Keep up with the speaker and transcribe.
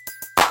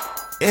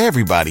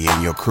Everybody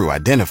in your crew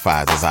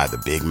identifies as either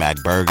Big Mac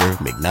Burger,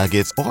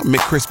 McNuggets, or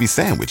McCrispy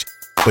Sandwich.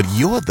 But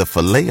you're the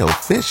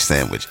Filet-O-Fish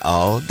Sandwich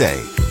all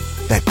day.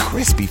 That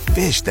crispy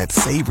fish, that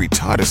savory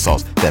tartar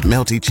sauce, that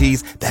melty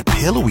cheese, that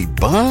pillowy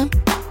bun.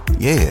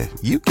 Yeah,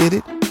 you get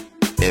it.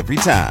 Every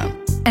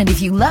time. And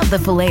if you love the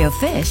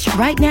Filet-O-Fish,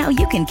 right now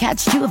you can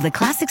catch two of the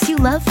classics you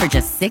love for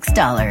just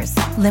 $6.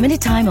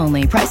 Limited time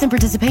only. Price and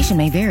participation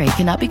may vary.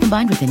 Cannot be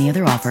combined with any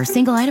other offer.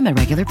 Single item at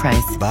regular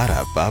price.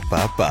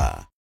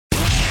 Ba-da-ba-ba-ba.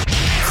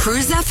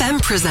 Cruise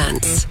FM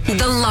presents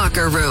The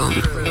Locker Room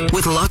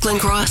with Lachlan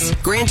Cross,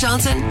 Grant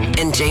Johnson,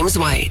 and James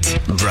White.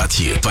 Brought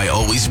to you by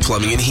Always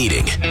Plumbing and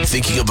Heating.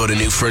 Thinking about a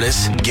new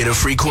furnace? Get a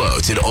free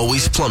quote at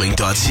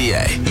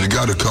alwaysplumbing.ca. You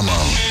gotta come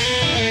on.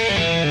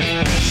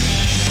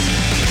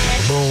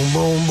 Boom,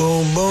 boom,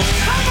 boom, boom.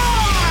 Come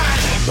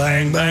on!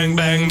 Bang, bang,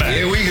 bang, bang.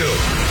 Here we go.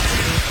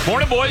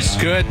 Morning, boys.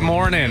 Good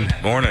morning.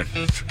 Morning.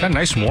 Got a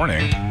nice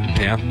morning.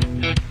 Yeah.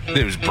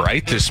 It was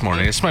bright this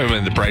morning. This might have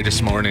been the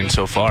brightest morning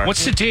so far.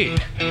 What's the date?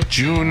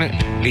 June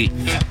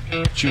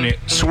 8th. June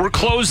 8th. So we're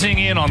closing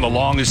in on the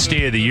longest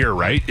day of the year,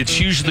 right? It's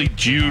usually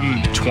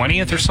June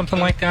 20th or something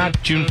like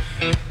that. June.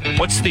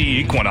 What's the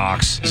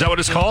equinox? Is that what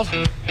it's called?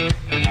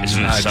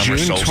 Isn't it summer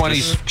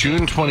solstice?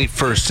 June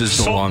 21st is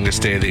the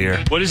longest day of the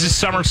year. What is it,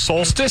 summer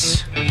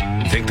solstice?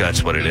 I think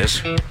that's what it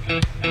is.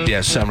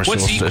 Yeah, summer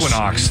What's solstice. What's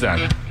equinox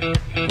then?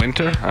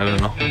 Winter? I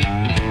don't know.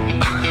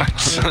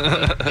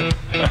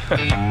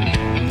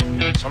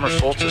 Summer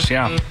solstice,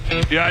 yeah.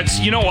 Yeah, it's,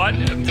 you know what?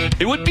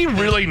 It would be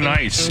really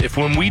nice if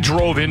when we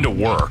drove into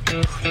work,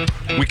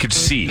 we could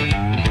see.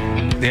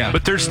 Yeah.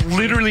 But there's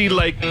literally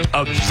like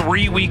a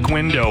 3-week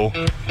window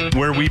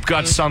where we've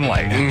got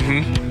sunlight.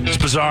 Mm-hmm. It's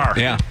bizarre.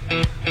 Yeah.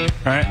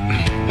 Right?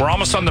 We're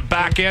almost on the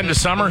back end of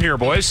summer here,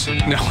 boys.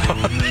 No.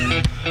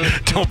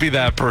 Don't be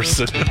that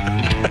person.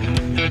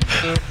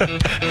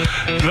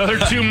 Another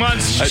 2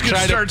 months, it's going to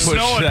start push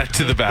snowing. that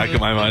to the back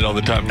of my mind all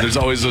the time. There's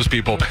always those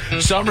people.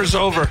 Summer's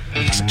over.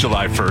 It's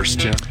July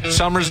 1st. Yeah.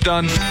 Summer's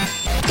done.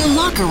 The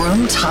Locker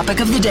Room topic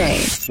of the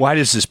day. Why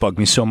does this bug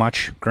me so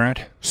much,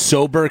 Grant?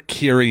 Sober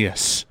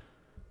curious.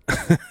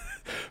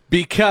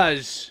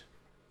 Because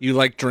you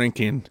like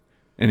drinking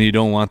and you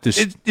don't want this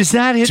Is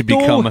that it, to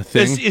become a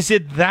thing. Is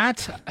it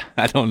that?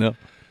 I don't know.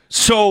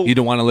 So You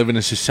don't want to live in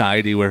a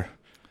society where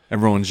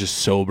everyone's just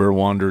sober,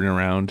 wandering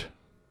around,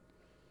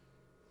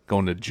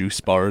 going to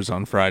juice bars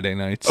on Friday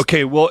nights.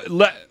 Okay, well,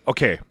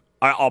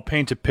 I'll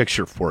paint a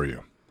picture for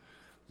you.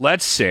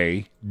 Let's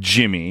say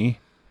Jimmy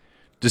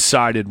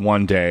decided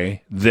one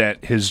day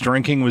that his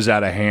drinking was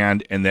out of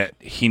hand and that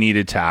he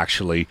needed to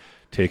actually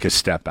take a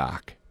step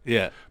back.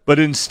 Yeah. But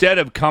instead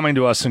of coming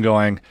to us and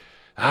going,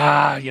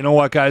 you know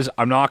what, guys,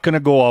 I'm not going to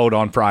go out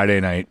on Friday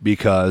night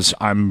because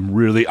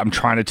I'm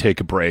trying to take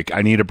a break.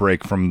 I need a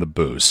break from the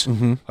booze.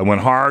 Mm-hmm. I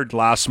went hard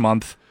last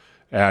month,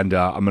 and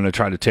I'm going to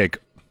try to take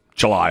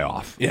July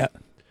off. Yeah.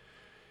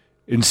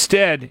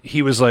 Instead,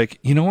 he was like,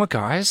 you know what,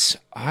 guys,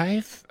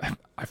 I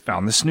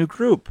found this new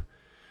group.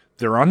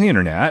 They're on the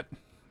internet,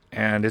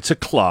 and it's a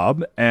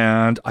club,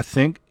 and I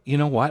think, you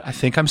know what, I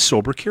think I'm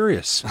sober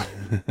curious.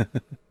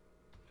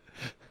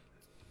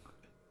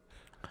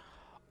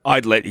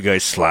 I'd let you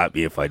guys slap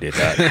me if I did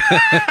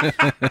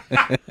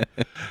that.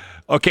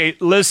 Okay,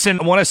 listen,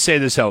 I want to say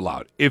this out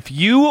loud. If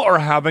you are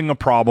having a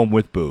problem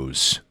with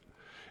booze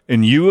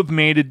and you have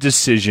made a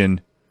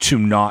decision to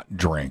not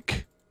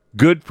drink,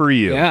 good for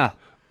you. Yeah.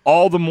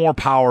 All the more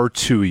power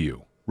to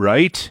you,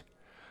 right?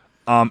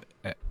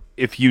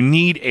 If you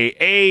need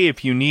AA,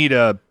 if you need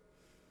a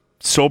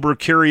sober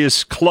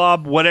curious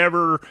club,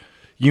 whatever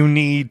you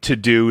need to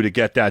do to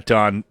get that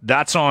done,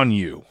 that's on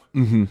you.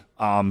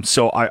 Mm-hmm.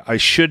 So I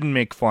shouldn't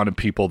make fun of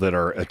people that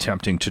are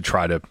attempting to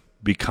try to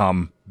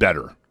become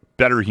better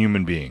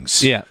human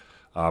beings. Yeah.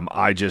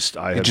 I just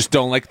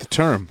don't like the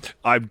term.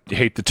 I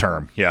hate the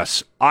term.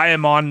 Yes. I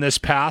am on this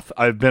path.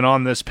 I've been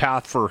on this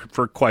path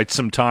for quite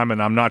some time,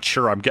 and I'm not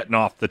sure I'm getting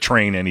off the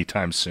train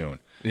anytime soon.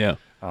 Yeah.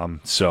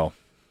 So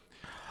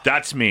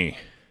that's me.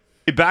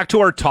 Back to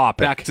our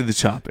topic. Back to the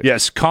topic.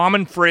 Yes,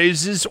 common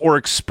phrases or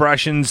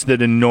expressions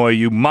that annoy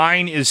you.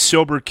 Mine is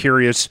sober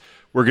curious.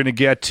 We're going to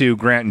get to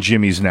Grant and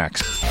Jimmy's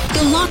next.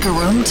 The Locker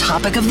Room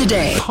topic of the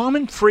day.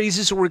 Common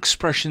phrases or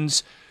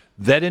expressions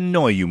that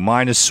annoy you.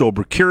 Mine is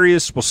sober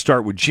curious. We'll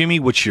start with Jimmy.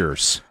 What's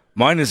yours?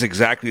 Mine is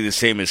exactly the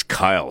same as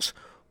Kyle's.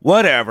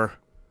 Whatever.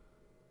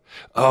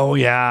 Oh,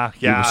 yeah.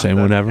 People say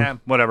whatever? Yeah,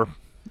 whatever.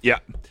 Yeah.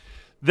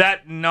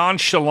 That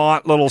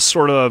nonchalant little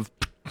sort of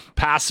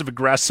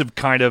passive-aggressive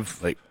kind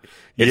of... Like,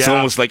 it's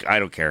almost like, I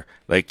don't care.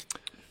 Like...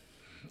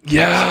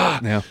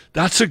 Yeah.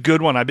 That's a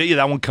good one. I bet you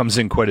that one comes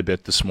in quite a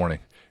bit this morning.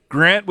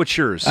 Grant, what's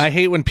yours? I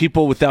hate when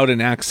people without an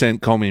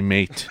accent call me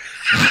mate.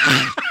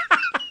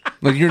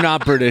 Like, you're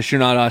not British, you're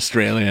not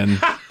Australian.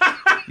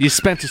 You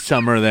spent a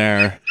summer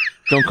there.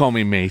 Don't call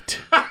me mate.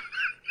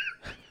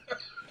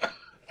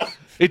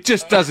 It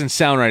just doesn't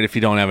sound right if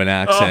you don't have an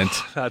accent.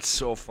 Oh, that's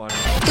so funny.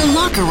 The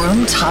Locker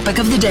Room topic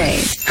of the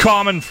day.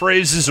 Common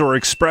phrases or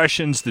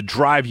expressions that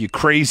drive you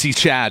crazy.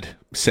 Chad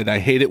said, I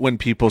hate it when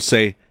people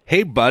say,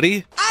 hey,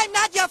 buddy. I'm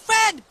not your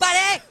friend,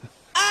 buddy.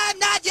 I'm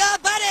not your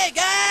buddy.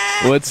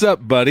 What's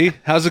up, buddy?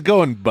 How's it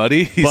going,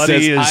 buddy? He Buddy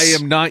says, is-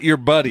 I am not your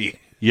buddy.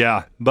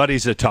 Yeah,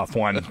 buddy's a tough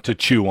one to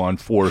chew on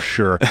for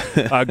sure.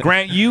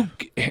 Grant,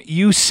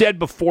 you said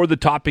before the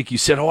topic, you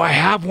said, "Oh, I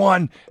have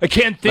one. I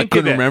can't think of it."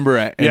 I couldn't remember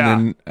it. And Yeah,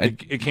 then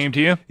it came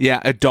to you. yeah,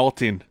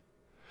 adulting.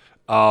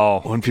 Oh,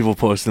 When people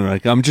post and they're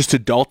like, I'm just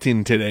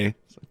adulting today.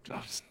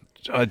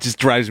 It just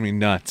drives me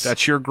nuts.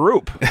 that's your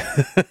group.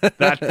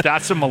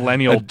 That's a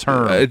millennial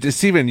term.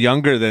 It's even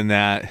younger than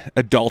that.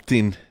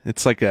 Adulting.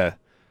 It's like a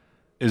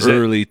Is it?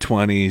 early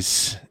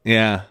 20s.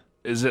 Yeah.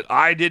 Is it?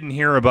 I didn't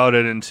hear about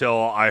it until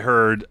I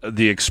heard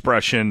the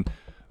expression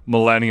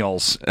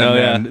millennials, and Oh, yeah.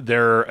 then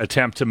their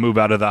attempt to move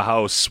out of the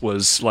house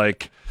was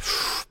like,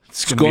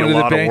 it's gonna Going be a to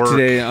the lot of bank work.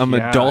 today. I'm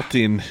Yeah.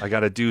 adulting. I got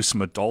to do some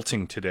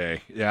adulting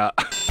today. Yeah.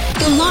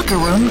 The locker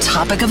room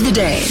topic of the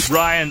day.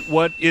 Ryan,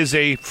 what is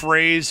a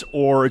phrase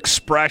or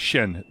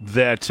expression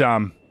that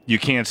you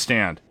can't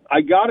stand?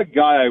 I got a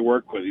guy I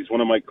work with. He's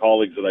one of my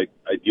colleagues that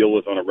I deal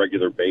with on a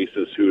regular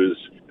basis who is,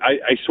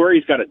 I swear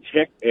he's got a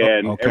tick,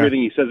 and okay.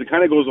 everything he says, it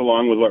kind of goes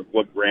along with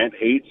what Grant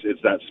hates.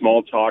 It's that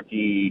small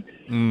talky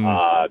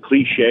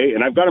cliche,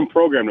 and I've got him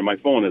programmed in my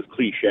phone as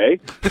cliche.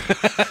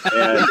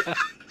 And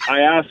I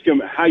ask him,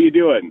 how you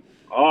doing?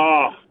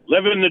 Oh,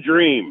 living the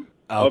dream.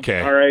 Okay.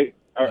 All right.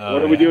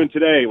 What are we doing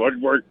today?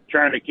 We're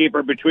trying to keep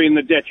her between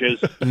the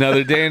ditches.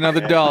 Another day,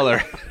 another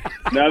dollar.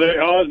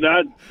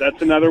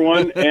 That's another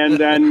one. And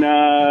then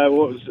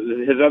what was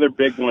his other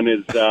big one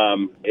is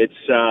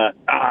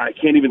I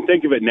can't even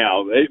think of it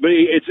now. But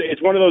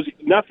it's one of those.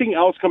 Nothing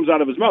else comes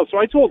out of his mouth. So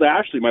I told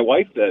Ashley, my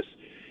wife, this,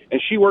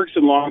 and she works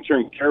in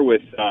long-term care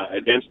with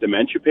advanced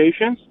dementia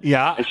patients.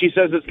 Yeah. And she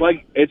says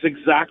it's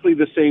exactly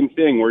the same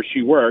thing where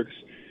she works.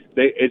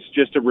 It's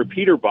just a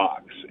repeater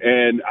box,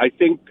 and I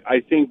think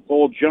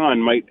old John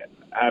might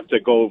have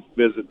to go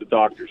visit the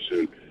doctor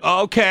soon.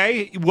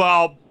 Okay.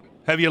 Well,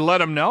 have you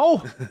let him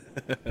know?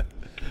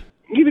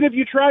 Even if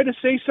you try to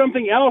say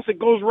something else, it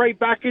goes right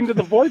back into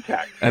the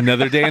vortex.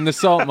 Another day in the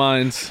salt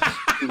mines.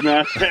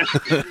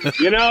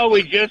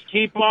 We just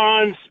keep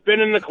on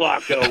spinning the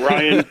clock, though,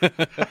 Ryan.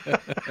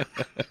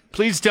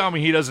 Please tell me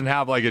he doesn't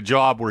have like a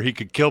job where he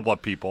could kill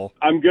people.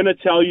 I'm going to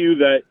tell you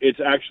that it's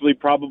actually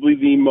probably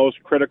the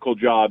most critical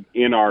job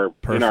in our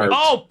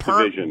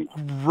division.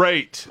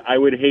 Great. I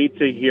would hate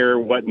to hear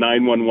what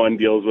 911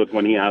 deals with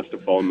when he has to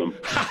phone them.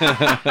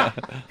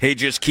 Hey,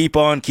 just keep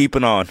on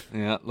keeping on.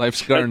 Yeah,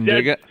 life's garden,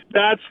 dig it.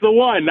 That's the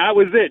one. That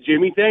was it,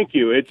 Jimmy. Thank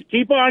you. It's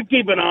keep on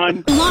keeping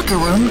on. Locker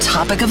room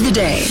topic of the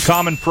day.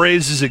 Common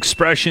phrases,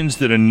 expressions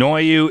that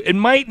annoy you. It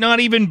might not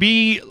even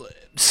be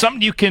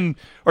something you can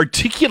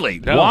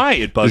articulate why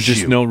it bugs There's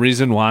just you. no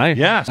reason why.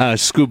 Yeah.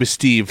 Scuba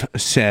Steve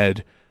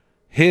said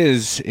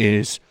his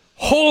is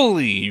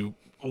holy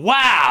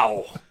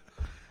wow.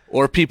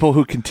 Or people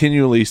who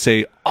continually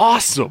say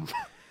awesome.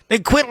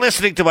 Then quit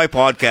listening to my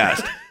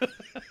podcast.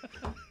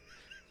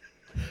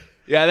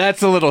 Yeah,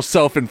 that's a little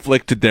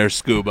self-inflicted there,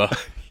 Scuba.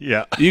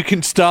 Yeah. You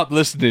can stop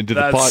listening to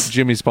That's-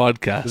 Jimmy's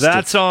podcast.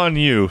 That's on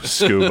you,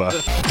 Scuba.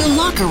 The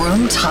locker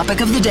room topic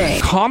of the day.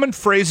 Common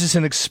phrases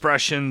and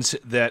expressions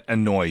that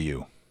annoy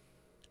you.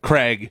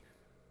 Craig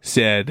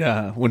said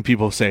when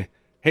people say,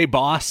 hey,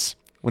 boss,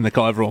 when they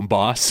call everyone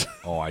boss.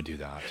 Oh, I do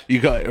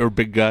that. Or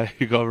big guy.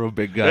 You call everyone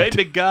big guy. Hey,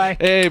 big guy.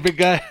 Hey, big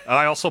guy.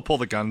 I also pull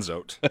the guns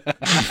out.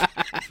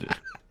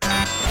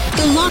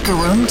 The locker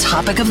room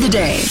topic of the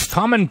day.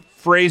 Common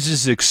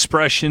phrases,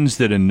 expressions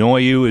that annoy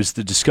you is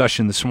the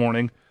discussion this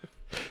morning.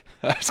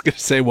 I was going to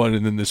say one,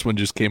 and then this one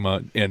just came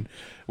out. And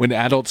when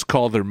adults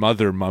call their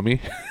mother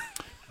mommy.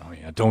 Oh,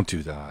 yeah, don't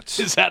do that.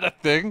 Is that a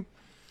thing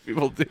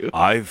people do?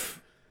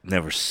 I've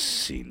never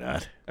seen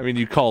that. I mean,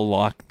 you call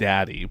Locke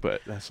daddy,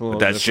 but that's a little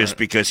That's different. just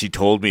because he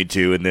told me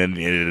to, and then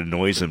it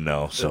annoys him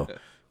now. So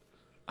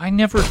I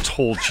never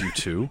told you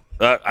to.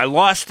 I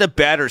lost a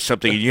bet or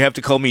something, and you have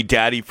to call me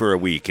daddy for a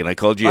week, and I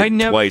called you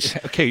twice.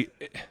 Okay,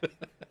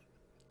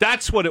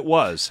 that's what it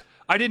was.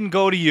 I didn't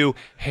go to you,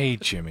 hey,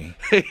 Jimmy.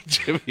 Hey,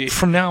 Jimmy.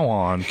 From now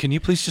on, can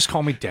you please just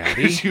call me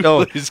daddy?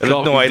 No, Please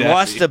call me I daddy.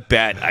 lost a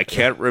bet. I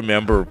can't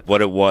remember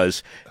what it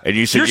was, and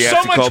you said You're you so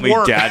have to much call me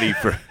work. daddy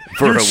for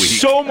You're a week.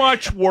 so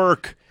much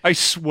work, I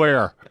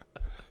swear.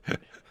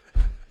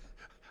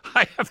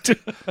 I have to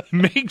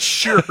make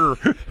sure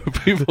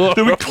People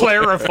that we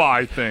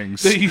clarify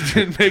things. that you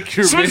didn't make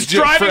your Someone's midget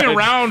driving friend.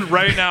 around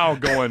right now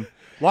going,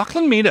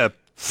 Lachlan made a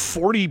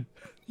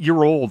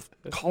 40-year-old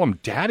call him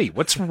daddy.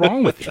 What's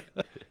wrong with you?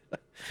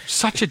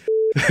 Such a...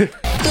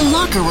 The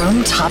locker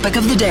room topic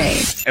of the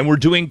day. And we're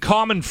doing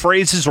common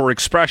phrases or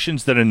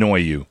expressions that annoy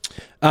you.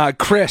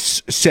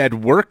 Chris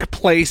said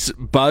workplace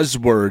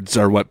buzzwords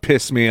are what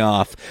piss me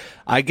off.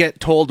 I get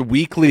told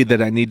weekly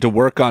that I need to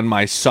work on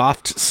my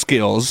soft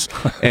skills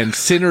and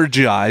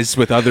synergize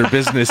with other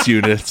business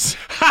units.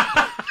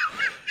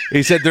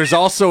 He said there's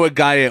also a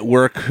guy at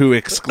work who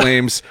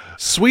exclaims,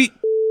 sweet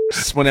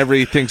whenever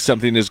he thinks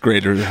something is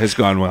great or has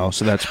gone well.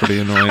 So that's pretty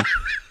annoying.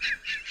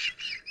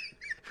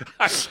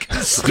 I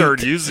can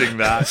start using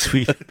that.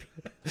 Sweet.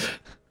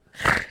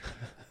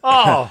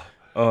 Oh.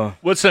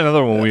 What's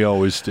another one we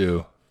always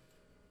do?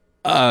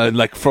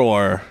 Like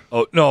for...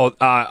 Oh, no,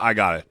 I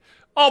got it.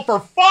 Oh,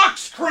 for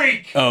Fox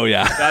Creek! Oh,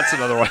 yeah. That's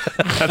another one.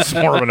 That's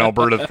more of an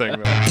Alberta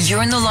thing, though.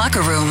 You're in the locker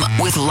room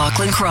with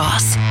Lachlan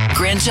Cross,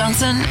 Grant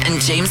Johnson,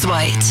 and James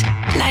White.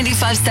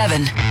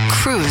 95.7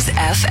 Cruise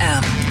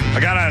FM. I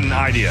got an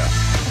idea.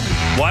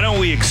 Why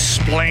don't we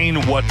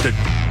explain what the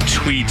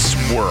tweets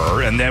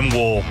were, and then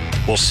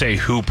we'll say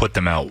who put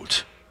them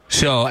out.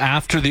 So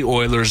after the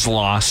Oilers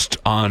lost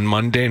on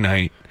Monday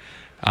night,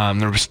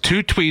 there was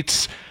 2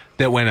 tweets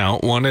that went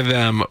out. One of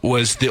them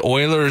was the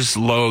Oilers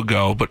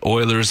logo, but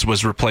Oilers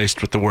was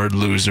replaced with the word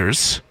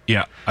losers.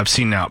 Yeah, I've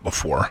seen that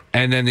before.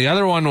 And then the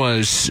other one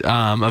was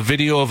a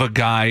video of a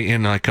guy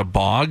in like a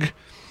bog,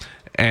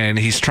 and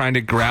he's trying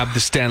to grab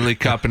the Stanley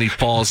Cup, and he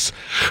falls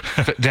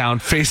down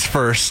face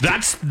first.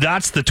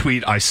 That's the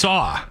tweet I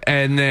saw.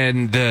 And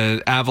then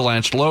the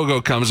Avalanche logo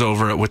comes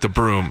over it with the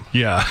broom.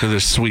 Yeah. For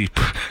the sweep.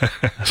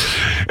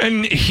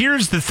 And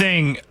here's the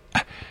thing.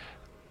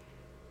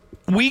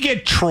 We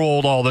get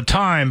trolled all the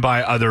time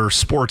by other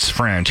sports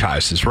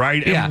franchises,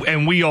 right? Yeah.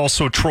 And we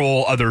also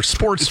troll other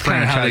sports It's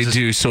kind of how they franchises.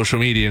 do social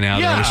media now.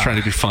 They're always trying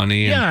to be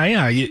funny.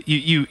 Yeah.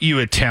 You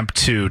attempt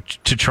to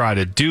try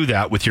to do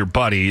that with your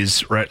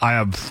buddies, right? I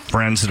have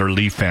friends that are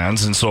Leaf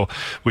fans, and so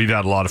we've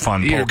had a lot of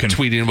fun You're poking.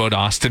 tweeting about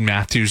Austin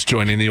Matthews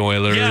joining the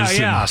Oilers.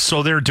 Yeah.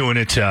 So they're doing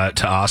it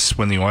to us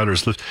when the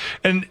Oilers lose.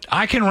 And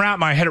I can wrap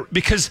my head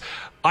because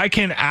I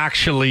can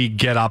actually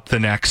get up the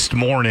next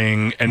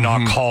morning and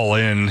not call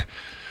in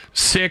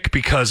sick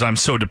because I'm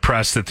so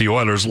depressed that the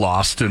Oilers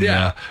lost in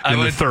the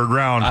third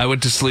round. I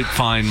went to sleep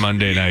fine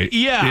Monday night.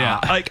 Yeah.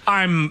 Like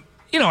I'm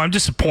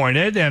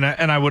disappointed, and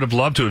I would have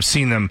loved to have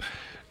seen them,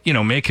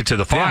 make it to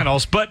the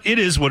finals. But it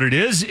is what it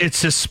is.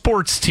 It's a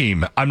sports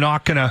team. I'm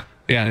not gonna.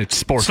 Yeah, it's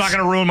sports. It's not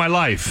going to ruin my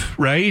life,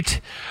 right?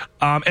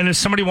 And if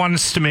somebody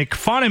wants to make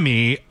fun of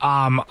me,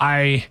 I'm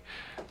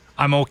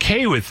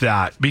okay with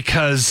that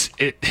because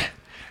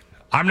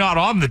I'm not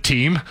on the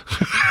team.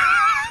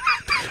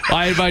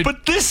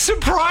 But this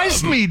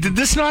surprised me. Did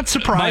this not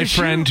surprise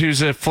you? My friend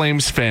who's a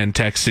Flames fan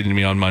texted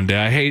me on Monday.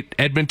 I hate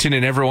Edmonton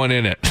and everyone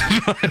in it.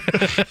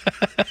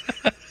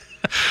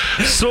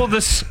 So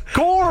the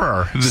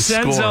score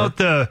sends out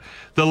the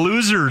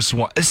losers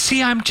one.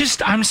 See,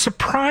 I'm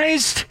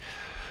surprised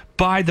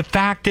by the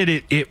fact that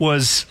it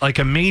was like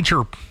a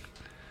major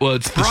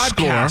it's the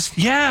broadcast.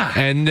 Score. Yeah.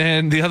 And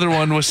then the other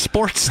one was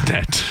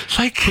Sportsnet,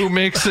 who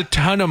makes a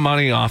ton of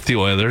money off the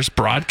Oilers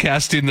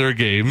broadcasting their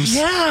games.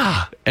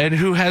 Yeah. And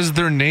who has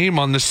their name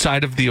on the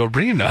side of the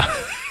arena.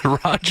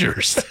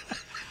 Rogers.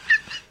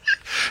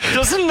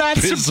 Doesn't that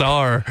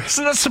bizarre?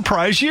 Doesn't that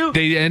surprise you?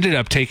 They ended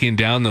up taking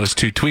down those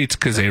 2 tweets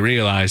because they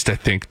realized, I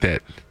think,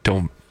 that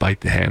don't bite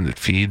the hand that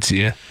feeds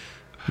you.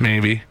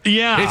 Maybe.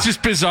 Yeah. It's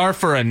just bizarre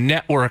for a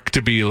network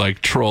to be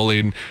like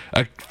trolling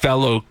a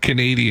fellow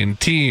Canadian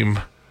team.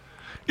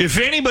 If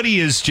anybody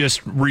is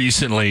just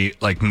recently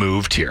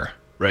moved here,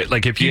 right?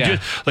 Like if you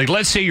just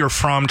let's say you're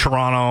from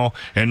Toronto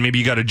and maybe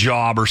you got a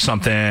job or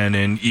something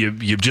and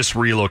you've just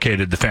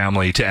relocated the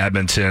family to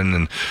Edmonton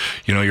and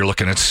you're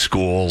looking at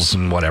schools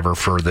and whatever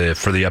for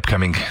the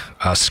upcoming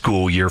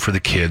school year for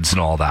the kids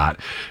and all that,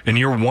 and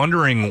you're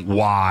wondering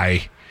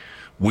why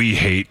we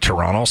hate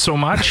Toronto so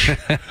much.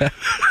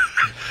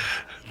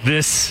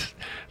 This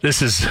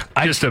is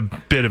just a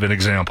bit of an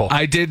example.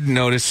 I did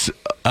notice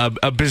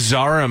a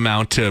bizarre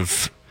amount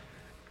of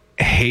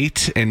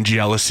hate and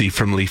jealousy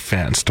from Leaf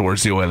fans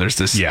towards the Oilers.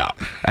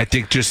 I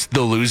think just the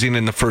losing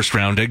in the first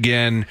round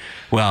again.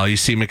 Well, you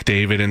see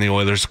McDavid and the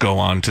Oilers go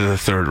on to the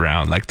third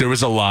round. Like there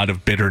was a lot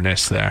of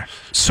bitterness there.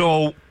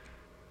 So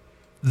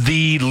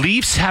the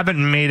Leafs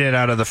haven't made it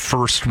out of the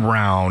first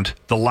round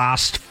the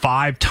last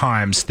 5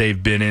 times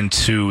they've been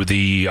into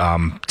the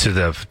to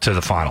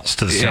the finals,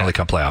 to the Stanley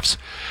Cup playoffs,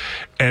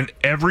 and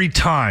every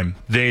time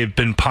they've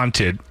been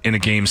punted in a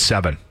game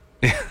 7.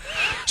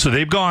 So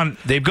they've gone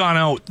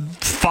out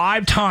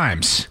 5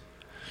 times.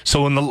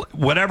 So in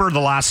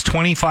the last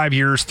 25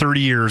 years, 30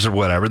 years or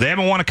whatever, they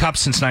haven't won a cup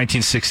since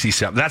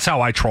 1967. That's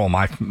how I troll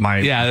my.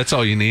 Yeah, that's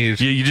all you need.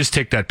 You just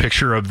take that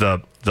picture of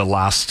the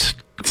last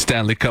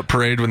Stanley Cup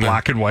parade with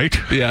black and white.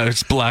 Yeah,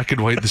 it's black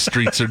and white. The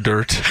streets are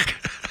dirt.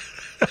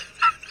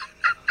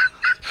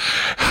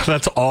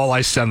 That's all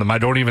I send them. I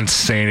don't even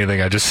say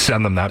anything. I just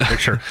send them that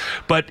picture.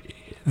 But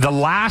the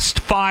last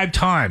 5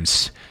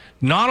 times,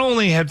 not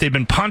only have they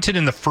been punted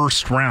in the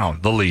first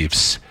round, the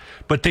Leafs,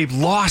 but they've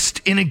lost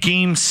in a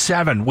game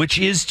 7, which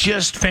is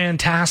just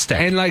fantastic.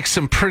 And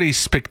some pretty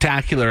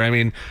spectacular. I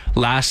mean,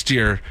 last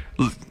year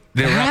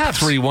they were up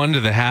 3-1 to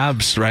the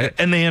Habs, right?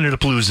 And they ended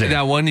up losing.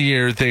 That one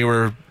year they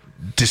were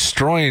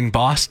destroying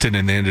Boston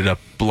and they ended up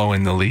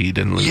blowing the lead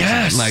and losing.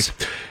 Yes.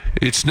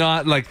 It's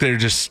not like they're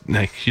just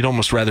you'd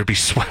almost rather be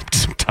swept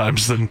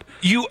sometimes than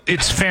you.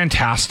 It's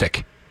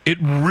fantastic. It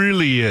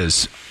really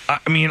is.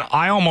 I mean,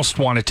 I almost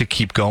want it to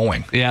keep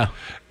going. Yeah.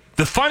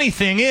 The funny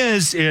thing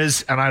is,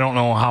 and I don't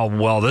know how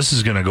well this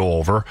is going to go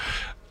over,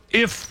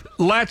 if,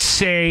 let's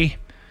say,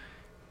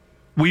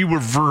 we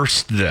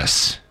reversed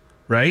this,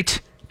 right?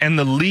 And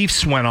the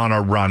Leafs went on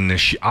a run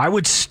this year, I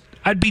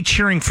I'd be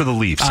cheering for the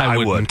Leafs. I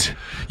would. wouldn't.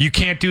 You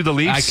can't do the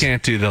Leafs? I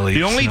can't do the Leafs.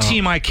 The only no.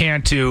 team I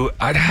can't do,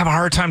 I'd have a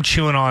hard time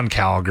chewing on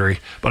Calgary,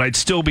 but I'd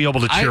still be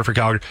able to cheer for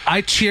Calgary.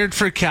 I cheered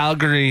for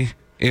Calgary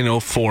in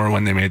 2004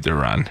 when they made their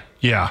run.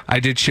 Yeah. I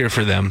did cheer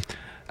for them.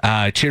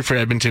 I cheered for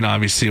Edmonton,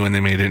 obviously, when they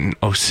made it in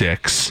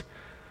 2006.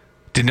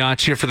 Did not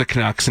cheer for the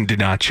Canucks and did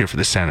not cheer for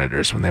the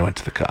Senators when they went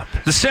to the Cup.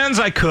 The Sens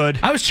I could.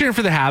 I was cheering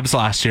for the Habs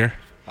last year.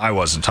 I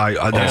wasn't.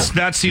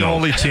 That's the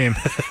only team.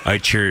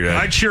 I'd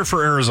cheer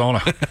for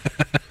Arizona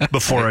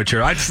before I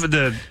cheer.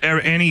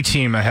 Any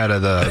team ahead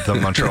of the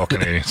Montreal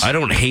Canadiens. I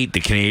don't hate the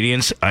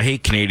Canadians. I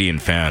hate Canadian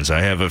fans.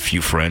 I have a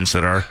few friends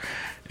that are,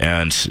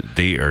 and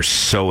they are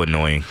so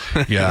annoying.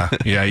 Yeah.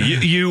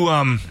 You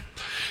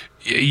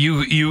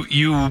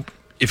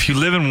if you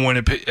live in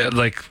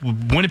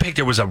Winnipeg,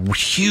 there was a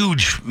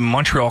huge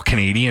Montreal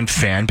Canadian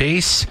fan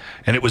base,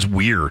 and it was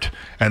weird,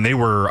 and they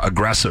were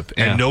aggressive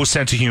and no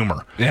sense of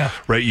humor. Yeah,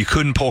 right. You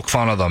couldn't poke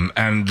fun of them,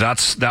 and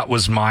that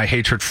was my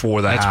hatred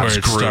for the Habs. That's where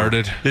it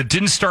started. It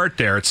didn't start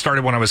there. It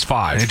started when I was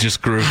 5. It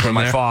just grew from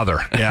my there.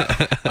 father.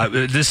 Yeah,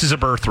 this is a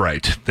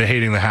birthright. The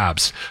hating the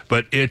Habs,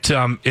 but it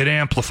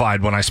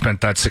amplified when I spent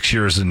that 6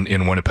 years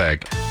in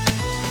Winnipeg.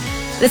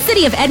 The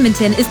City of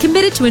Edmonton is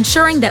committed to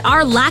ensuring that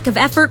our lack of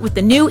effort with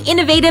the new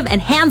innovative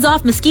and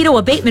hands-off mosquito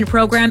abatement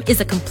program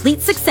is a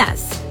complete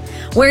success.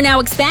 We're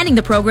now expanding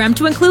the program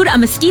to include a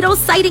mosquito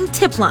sighting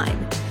tip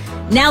line.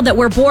 Now that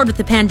we're bored with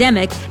the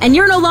pandemic and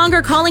you're no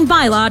longer calling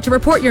bylaw to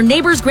report your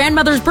neighbor's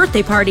grandmother's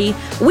birthday party,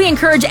 we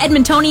encourage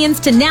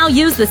Edmontonians to now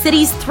use the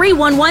city's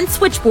 311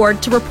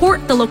 switchboard to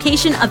report the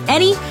location of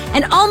any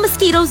and all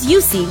mosquitoes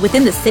you see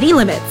within the city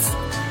limits.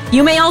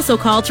 You may also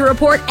call to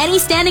report any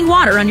standing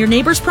water on your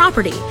neighbor's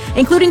property,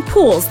 including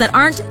pools that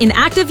aren't in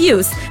active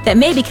use that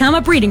may become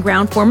a breeding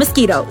ground for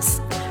mosquitoes.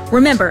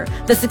 Remember,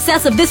 the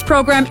success of this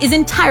program is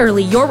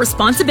entirely your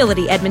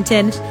responsibility,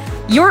 Edmonton.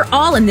 You're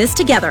all in this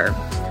together.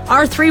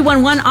 Our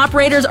 311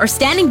 operators are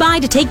standing by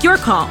to take your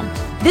call.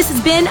 This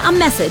has been a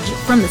message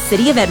from the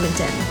City of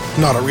Edmonton.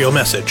 Not a real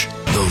message.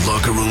 The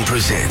Locker Room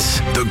presents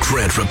The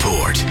Grant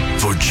Report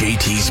for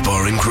JT's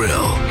Bar and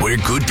Grill, where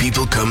good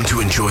people come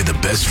to enjoy the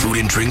best food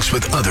and drinks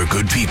with other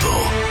good people.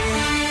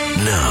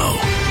 Now,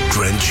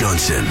 Grant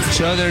Johnson.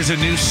 So there's a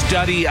new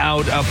study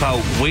out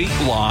about weight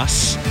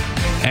loss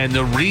and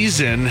the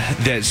reason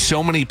that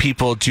so many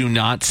people do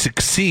not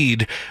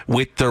succeed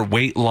with their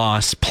weight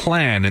loss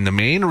plan. And the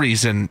main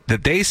reason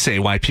that they say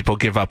why people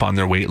give up on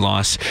their weight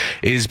loss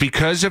is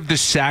because of the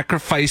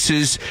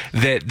sacrifices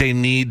that they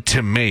need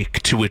to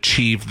make to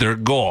achieve their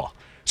goal.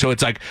 So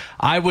it's like,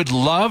 I would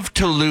love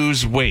to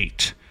lose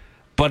weight,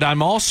 but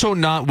I'm also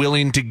not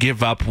willing to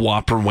give up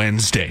Whopper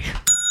Wednesday.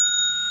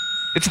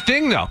 It's a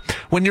thing, though.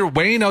 When you're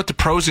weighing out the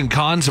pros and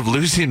cons of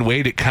losing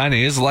weight, it kind of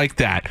is like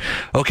that.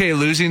 Okay,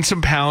 losing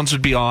some pounds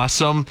would be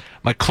awesome.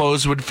 My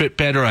clothes would fit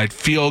better. I'd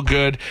feel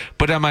good.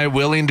 But am I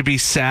willing to be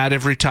sad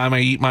every time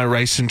I eat my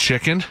rice and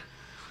chicken?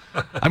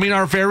 I mean,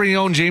 our very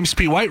own James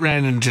P. White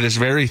ran into this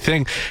very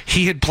thing.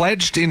 He had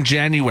pledged in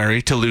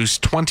January to lose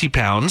 20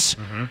 pounds.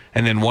 Mm-hmm.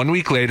 And then 1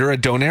 week later, a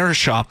Donaire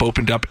shop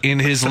opened up in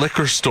his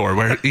liquor store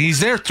where he's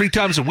there 3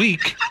 times a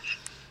week.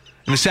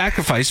 And the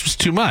sacrifice was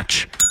too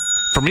much.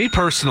 For me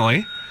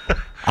personally,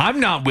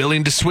 I'm not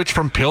willing to switch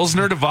from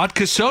Pilsner to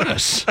vodka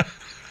sodas.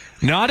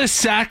 Not a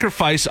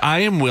sacrifice I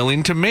am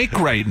willing to make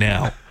right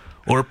now,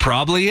 or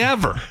probably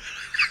ever.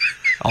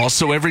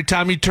 Also, every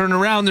time you turn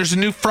around, there's a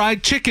new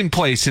fried chicken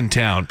place in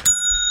town.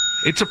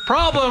 It's a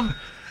problem,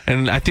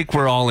 and I think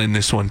we're all in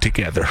this one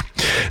together.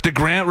 The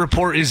Grant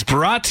Report is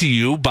brought to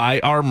you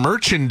by our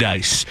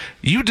merchandise.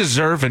 You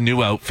deserve a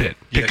new outfit.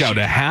 Pick out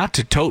a hat,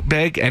 a tote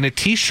bag, and a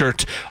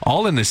t-shirt,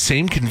 all in the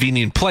same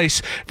convenient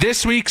place.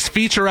 This week's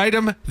feature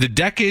item, the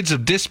Decades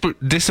of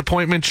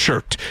Disappointment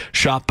shirt.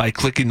 Shop by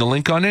clicking the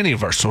link on any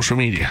of our social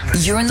media.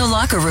 You're in the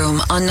Locker Room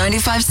on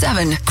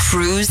 95.7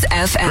 Cruise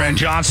FM. Grant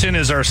Johnson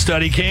is our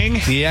study king.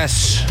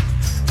 Yes.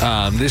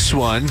 This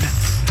one...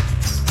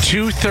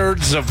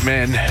 2/3 of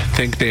men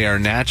think they are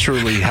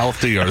naturally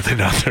healthier than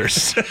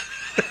others.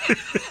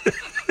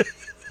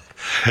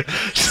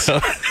 So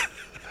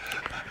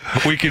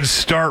we can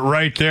start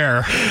right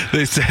there.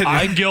 They said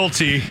I'm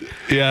guilty.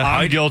 Yeah,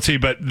 I'm guilty,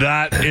 but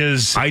that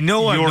is. I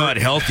know I'm not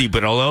healthy,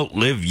 but I'll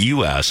outlive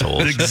you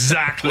assholes.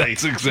 Exactly.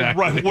 That's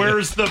exactly. Right.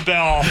 Where's the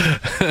bell?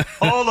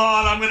 Hold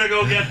on, I'm gonna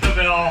go get the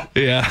bell.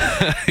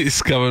 Yeah,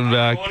 he's coming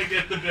back. I want to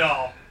get the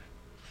bell.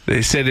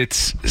 They said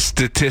it's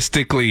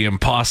statistically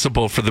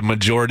impossible for the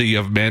majority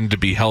of men to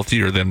be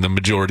healthier than the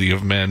majority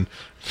of men.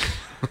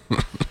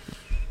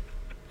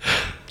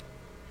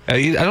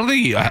 I don't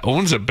think he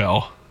owns a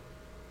bell.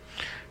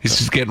 He's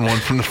just getting one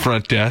from the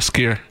front desk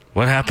here.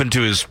 What happened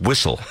to his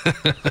whistle?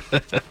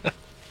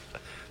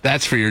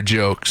 That's for your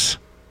jokes.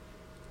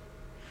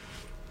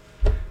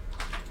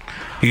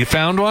 You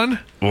found one?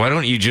 Why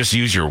don't you just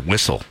use your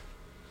whistle?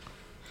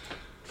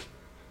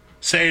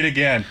 Say it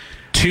again.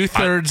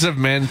 2/3 of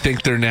men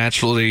think they're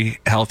naturally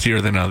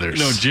healthier than others.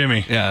 No,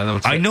 Jimmy.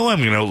 Yeah, I know I'm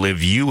going to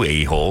outlive you,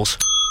 a-holes.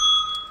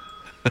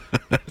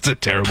 That's a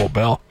terrible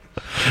bell.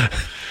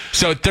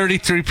 So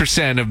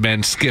 33% of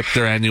men skip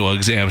their annual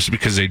exams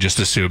because they just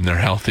assume they're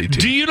healthy too.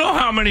 Do you know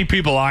how many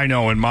people I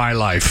know in my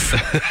life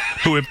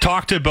who have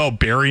talked about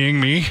burying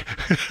me?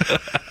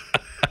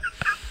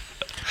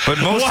 But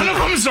most one of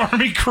them's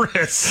Army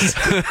Chris,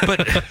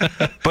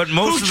 but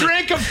most who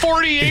drank a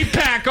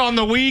 48-pack on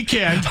the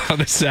weekend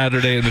on a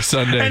Saturday and a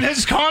Sunday, and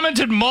has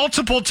commented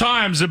multiple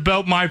times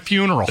about my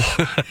funeral.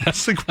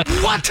 It's like,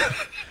 what?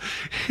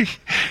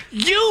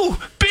 You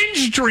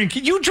binge drink.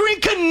 You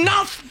drink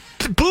enough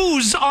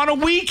booze on a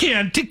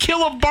weekend to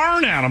kill a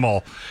barn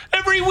animal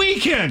every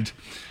weekend.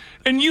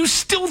 And you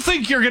still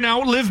think you're going to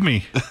outlive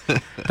me.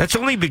 That's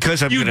only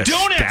because I'm going to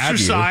don't stab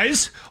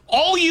exercise.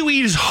 All you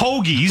eat is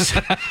hoagies.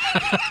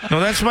 No,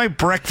 that's my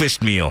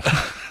breakfast meal.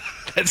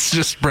 That's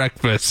just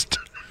breakfast.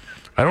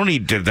 I don't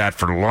eat that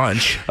for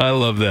lunch. I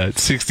love that.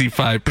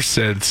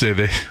 65%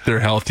 say they're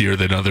healthier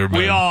than other men.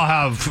 We all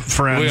have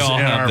friends in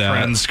our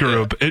friends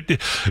group. Yeah.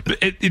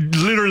 It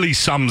literally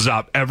sums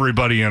up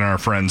everybody in our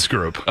friends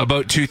group.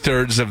 About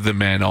 2/3 of the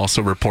men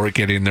also report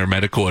getting their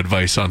medical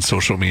advice on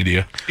social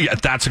media. Yeah,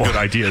 that's a good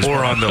idea as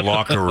well. Or on the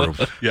locker room.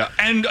 Yeah,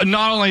 and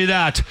not only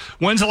that,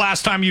 when's the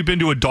last time you've been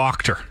to a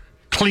doctor?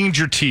 Cleaned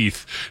your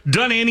teeth,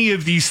 done any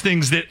of these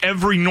things that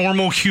every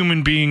normal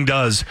human being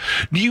does.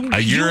 A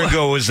year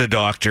ago was the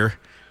doctor.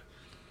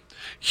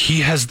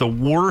 He has the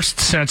worst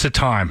sense of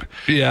time.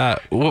 Yeah,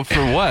 well,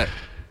 for what?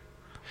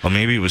 Well,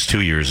 maybe it was 2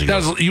 years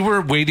ago. You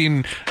were waiting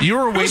out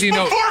before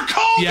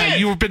COVID. Yeah,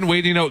 you've been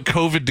waiting out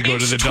COVID to go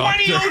to the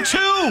doctor. It's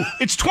 2002.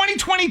 It's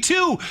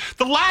 2022.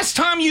 The last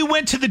time you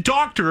went to the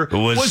doctor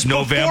was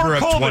November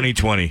of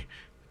 2020.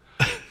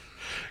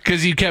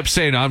 Because you kept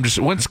saying,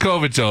 once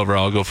COVID's over,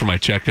 I'll go for my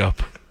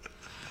checkup.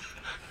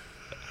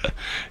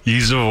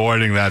 He's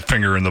avoiding that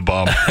finger in the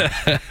bum.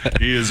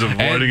 He is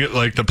avoiding it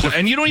like the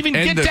and you don't even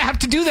get to have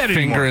to do that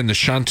anymore. Finger in the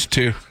shunt,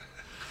 too.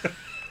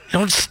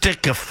 Don't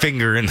stick a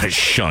finger in the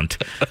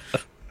shunt.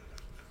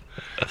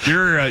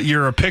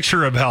 You're a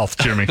picture of health,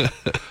 Jimmy.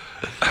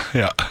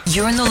 Yeah.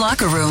 You're in the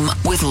locker room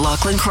with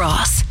Lachlan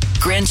Cross,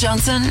 Grant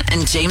Johnson,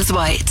 and James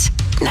White.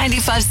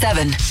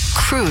 95.7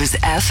 Cruise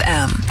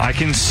FM. I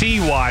can see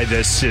why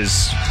this is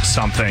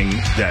something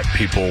that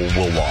people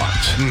will want.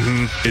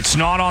 Mm-hmm. It's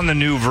not on the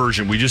new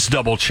version. We just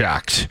double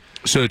checked.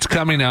 So it's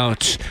coming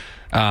out.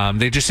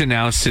 They just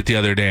announced it the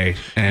other day,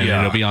 and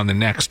it'll be on the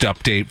next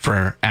update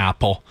for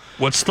Apple.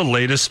 What's the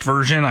latest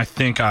version? I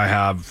think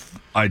I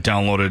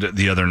downloaded it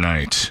the other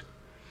night.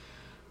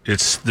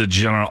 It's the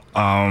general.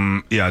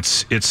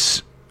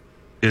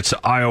 It's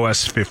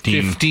iOS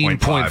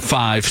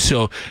 15.5.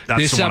 So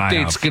this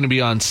update's going to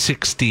be on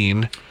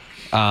 16,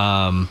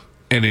 and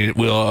it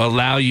will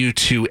allow you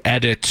to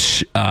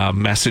edit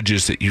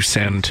messages that you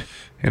send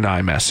in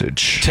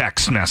iMessage.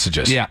 Text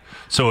messages. Yeah.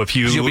 So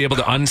you'll be able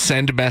to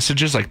unsend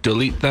messages, like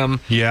delete them.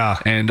 Yeah.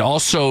 And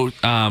also,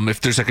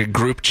 if there's like a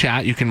group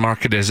chat, you can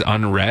mark it as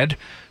unread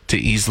to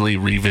easily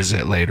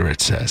revisit later, it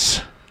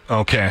says.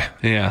 Okay.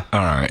 Yeah. All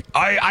right.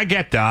 I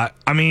get that.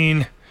 I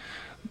mean,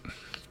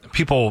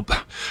 people...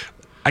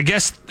 I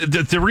guess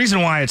the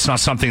reason why it's not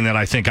something that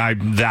I think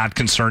I'm that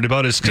concerned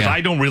about is because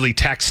I don't really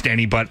text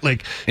anybody.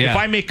 Like, if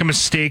I make a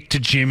mistake to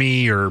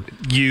Jimmy or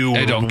you,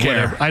 I don't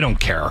care. I don't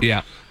care.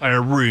 Yeah. I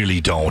really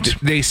don't.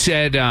 They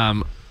said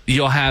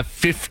you'll have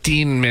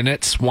 15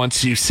 minutes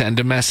once you send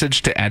a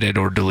message to edit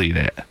or delete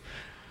it.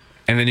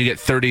 And then you get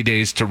 30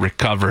 days to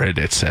recover it,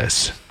 it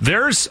says.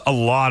 There's a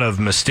lot of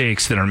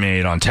mistakes that are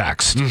made on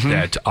text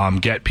that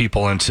get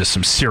people into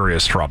some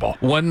serious trouble.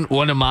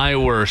 One of my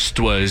worst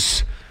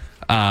was...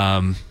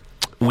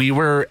 we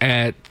were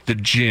at the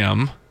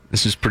gym.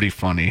 This is pretty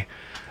funny.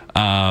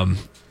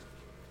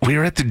 We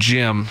were at the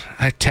gym.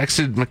 I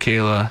texted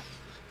Michaela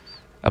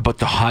about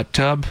the hot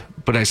tub,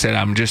 but I said,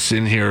 I'm just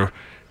in here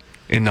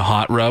in the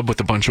hot rub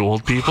with a bunch of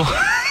old people.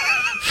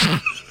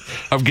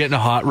 I'm getting a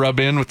hot rub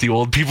in with the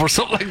old people or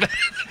something like that.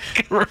 I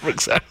can't remember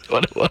exactly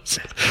what it was.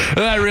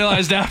 And I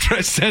realized after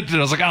I said it, I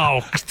was like,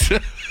 oh.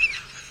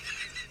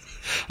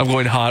 I'm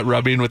going hot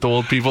rubbing with the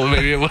old people.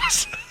 Maybe it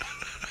was...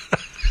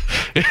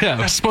 Yeah,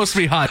 it was supposed to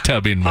be hot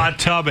tubbing. Hot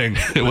tubbing.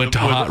 It went to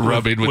hot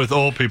rubbing with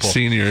old people.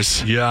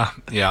 Seniors. Yeah.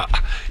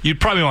 You'd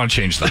probably want to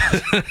change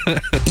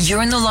that.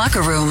 You're in the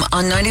locker room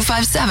on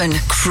 95.7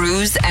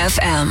 Cruise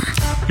FM.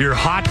 Your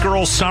hot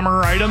girl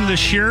summer item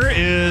this year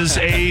is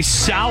a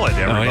salad,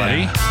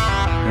 everybody.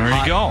 There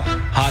you go.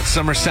 Hot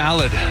summer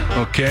salad.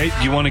 Okay.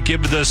 You want to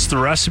give us the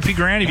recipe,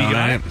 Grant? If you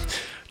got it.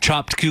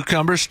 Chopped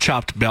cucumbers,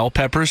 chopped bell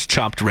peppers,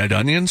 chopped red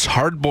onions,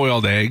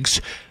 hard-boiled eggs,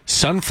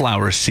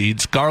 sunflower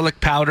seeds, garlic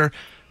powder,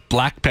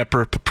 black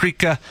pepper,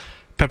 paprika,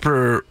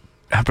 pepperoncini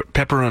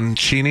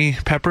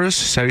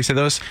peppers. Is that how you say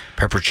those?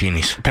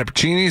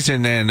 Pepperoncinis,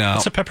 and then...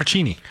 What's a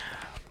peppercini?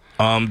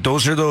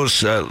 Those are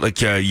those,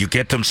 you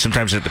get them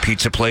sometimes at the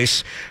pizza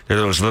place. They're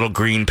those little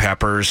green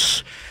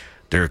peppers.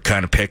 They're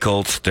kind of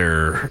pickled.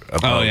 They're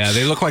about... Oh, yeah,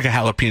 they look like a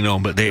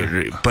jalapeno,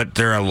 but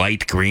they're a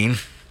light green.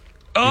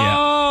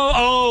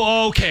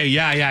 Oh, okay.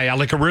 Yeah.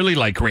 Like a really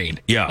light green.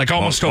 Yeah. Like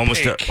almost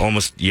opaque.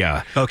 Almost,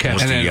 yeah. Okay.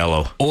 Almost and a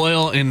yellow.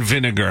 Oil and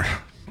vinegar.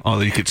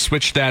 Although you could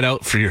switch that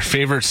out for your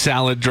favorite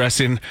salad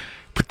dressing.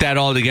 Put that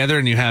all together,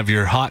 and you have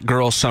your hot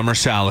girl summer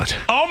salad.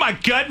 Oh my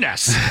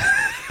goodness!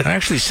 That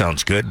actually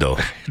sounds good, though.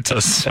 It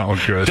does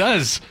sound good. It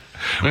does.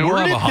 I mean, we'll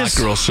have a hot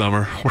girl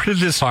summer. Where did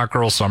this hot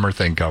girl summer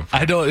thing come from?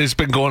 I know it's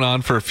been going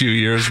on for a few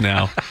years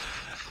now.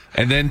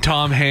 And then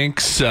Tom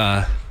Hanks,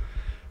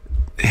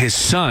 his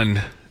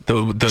son,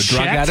 the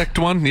drug addict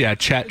one,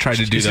 Chet tried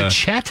to do Is it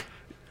Chet?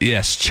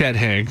 Yes, Chet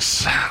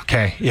Hanks.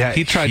 Okay, yeah.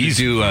 He tried to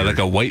do like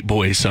a white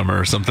boy summer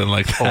or something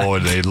like that. Oh,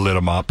 and they lit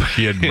him up.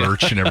 He had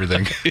merch and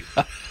everything.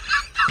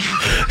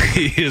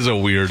 He is a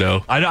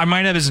weirdo. I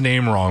might have his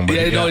name wrong, but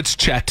no, it's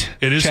Chet.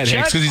 It is Chet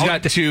Hanks because he's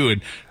got two,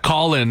 and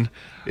Colin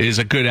is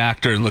a good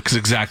actor and looks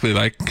exactly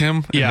like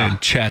him. Yeah. And then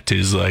Chet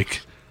is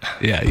like,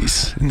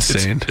 he's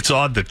insane. It's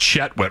odd that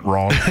Chet went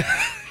wrong.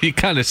 He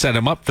kind of set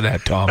him up for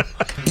that, Tom.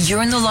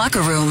 You're in the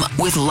locker room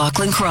with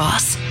Lachlan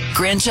Cross,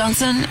 Grant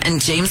Johnson,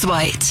 and James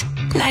White.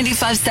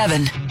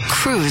 95.7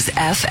 Cruise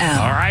FM.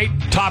 All right,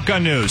 Top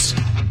Gun news.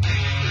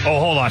 Oh,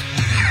 hold on.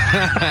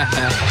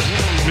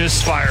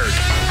 Misfired.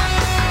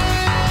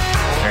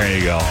 There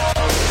you go.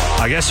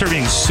 I guess they're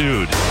being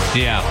sued.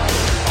 Yeah.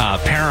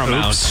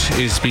 Paramount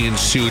is being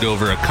sued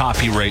over a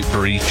copyright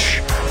breach.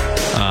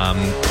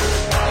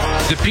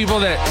 The people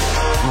that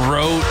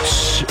wrote...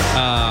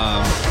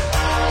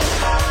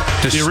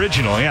 the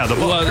original, the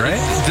book, right?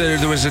 There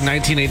was a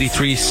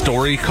 1983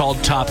 story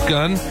called Top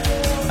Gun,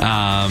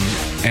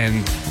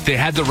 and they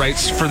had the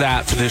rights for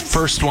that for the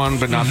first one,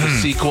 but not the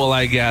sequel,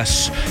 I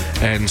guess,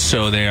 and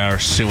so they are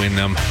suing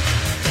them.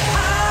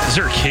 Is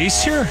there a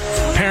case here?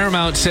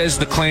 Paramount says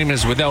the claim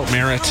is without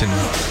merit and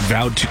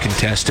vowed to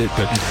contest it,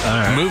 but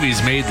the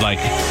movie's made like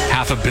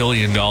 $500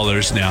 million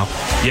now.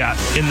 Yeah,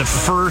 in the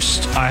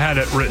first, I had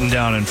it written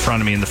down in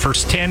front of me, in the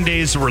first 10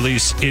 days of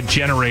release, it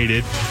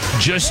generated,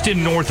 just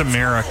in North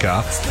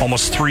America,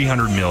 almost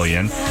 $300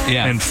 million,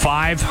 and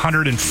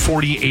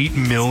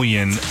 $548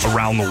 million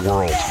around the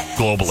world,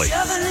 globally.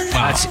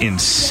 Wow. That's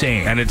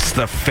insane. And it's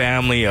the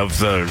family of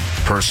the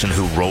person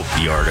who wrote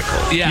the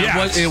article.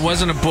 Yeah, it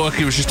wasn't a book,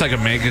 it was just like a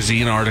magazine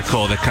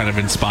article that kind of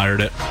inspired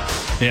it.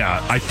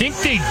 Yeah, I think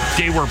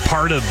they were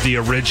part of the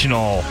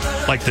original,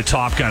 like the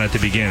Top Gun at the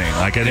beginning.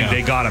 Like I think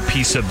they got a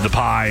piece of the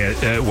pie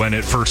when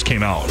it first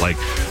came out. Like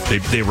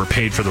they were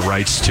paid for the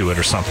rights to it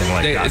or something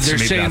like that. They're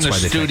saying the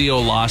studio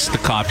lost the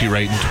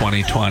copyright in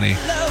 2020.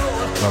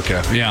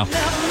 Okay. Yeah.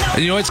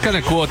 And you know what's kind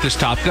of cool with this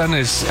Top Gun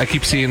is I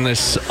keep seeing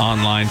this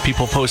online.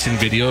 People posting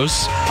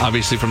videos,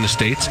 obviously from the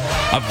States,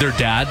 of their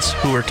dads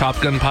who are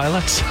Top Gun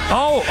pilots.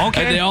 Oh,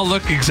 okay. And they all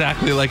look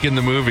exactly like in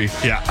the movie.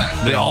 Yeah.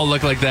 They all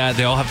look like that.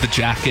 They all have the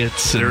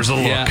jackets. There's a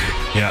look.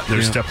 Yeah,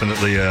 there's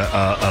definitely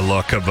a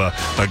look of a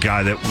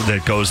guy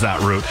that goes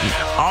that route.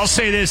 I'll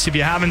say this, if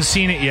you haven't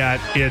seen it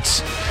yet,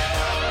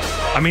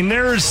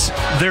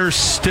 there's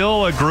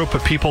still a group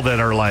of people that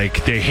are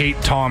like, they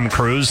hate Tom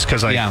Cruise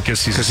because I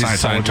guess he's a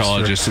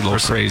Scientologist. A little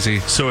crazy.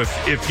 So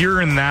if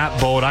you're in that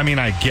boat,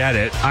 I get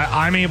it.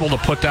 I'm able to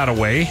put that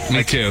away.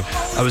 Me too.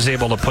 I was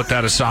able to put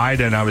that aside,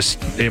 and I was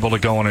able to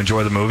go and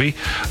enjoy the movie.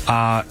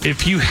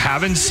 If you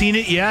haven't seen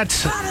it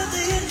yet,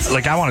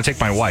 I want to take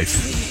my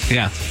wife.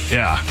 Yeah.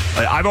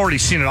 I've already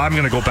seen it. I'm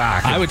going to go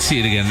back. I would see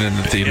it again in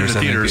the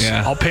theaters.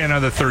 I'll pay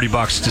another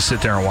 $30 to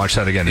sit there and watch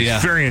that again.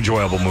 It's a very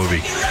enjoyable movie.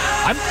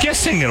 I'm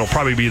guessing it'll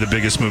probably be the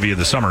biggest movie of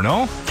the summer,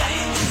 no?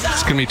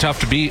 It's going to be tough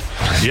to beat.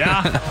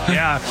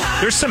 Yeah.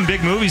 There's some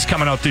big movies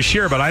coming out this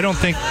year, but I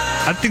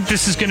think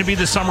this is going to be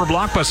the summer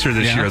blockbuster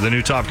this year, the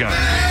new Top Gun.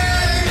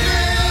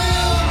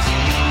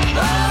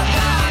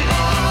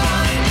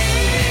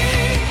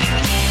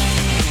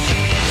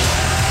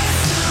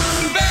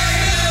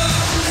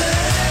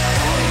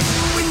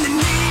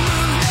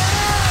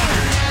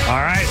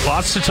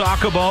 Lots to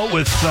talk about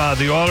with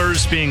the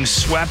Oilers being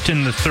swept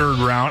in the third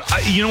round.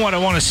 You know what I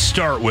want to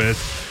start with?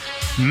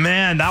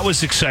 Man, that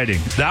was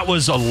exciting. That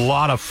was a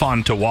lot of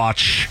fun to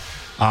watch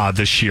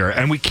this year.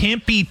 And we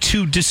can't be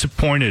too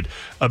disappointed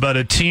about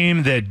a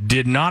team that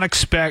did not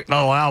expect,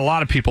 a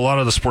lot of people, a lot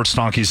of the sports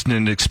donkeys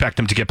didn't expect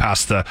them to get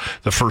past the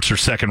first or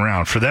second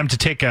round. For them to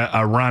take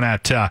a run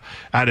at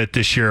it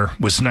this year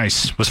was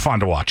nice, was fun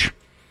to watch.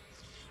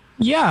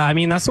 Yeah,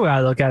 that's the way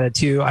I look at it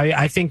too.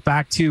 I think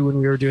back to when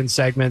we were doing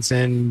segments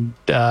in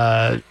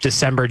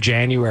December,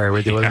 January,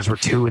 where the Oilers were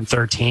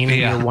 2-13. And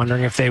we were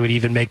wondering if they would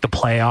even make the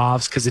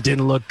playoffs because it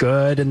didn't look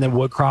good. And then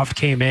Woodcroft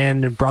came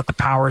in and brought the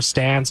power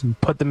stance and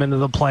put them into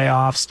the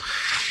playoffs.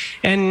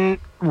 And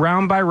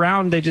round by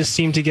round, they just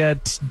seemed to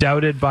get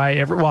doubted by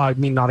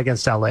not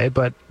against LA,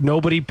 but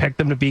nobody picked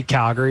them to beat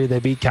Calgary. They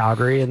beat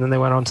Calgary, and then they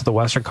went on to the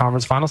Western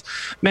Conference Finals.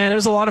 Man, it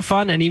was a lot of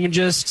fun, and even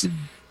just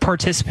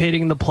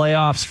participating in the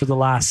playoffs for the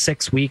last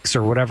 6 weeks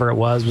or whatever it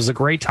was a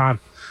great time.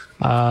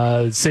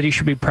 City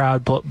should be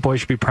proud.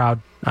 Boys should be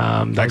proud.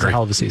 That was a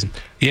hell of a season.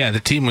 Yeah, the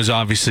team was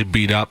obviously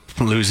beat up,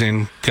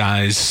 losing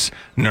guys,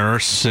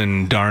 Nurse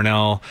and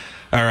Darnell,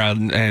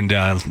 and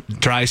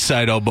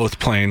Draisaitl both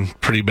playing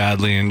pretty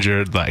badly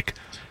injured.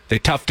 They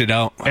toughed it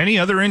out. Any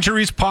other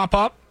injuries pop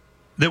up?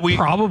 that we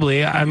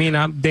probably. I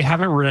mean, they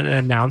haven't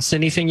announced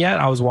anything yet.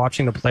 I was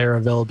watching the player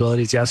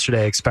availabilities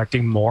yesterday,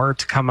 expecting more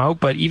to come out.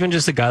 But even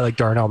just a guy like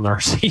Darnell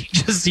Nurse, he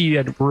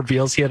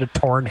reveals he had a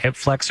torn hip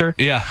flexor.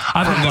 Yeah,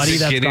 I have a buddy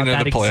that's got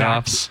that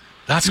playoffs.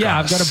 I've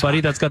got a buddy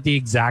that's got the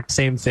exact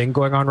same thing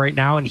going on right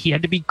now, and he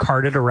had to be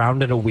carted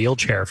around in a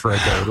wheelchair for a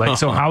day. Like,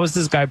 so how is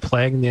this guy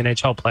playing in the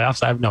NHL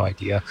playoffs? I have no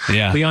idea.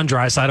 Yeah. Leon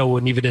Draisaitl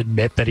wouldn't even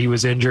admit that he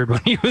was injured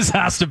when he was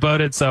asked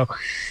about it, so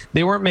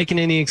they weren't making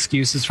any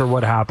excuses for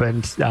what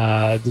happened.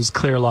 There's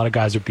clear a lot of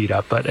guys are beat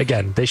up, but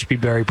again, they should be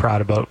very proud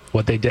about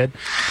what they did.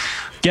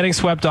 Getting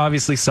swept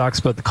obviously sucks,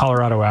 but the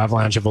Colorado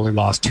Avalanche have only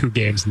lost 2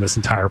 games in this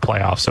entire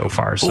playoff so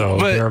far, so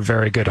they're a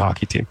very good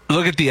hockey team.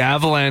 Look at the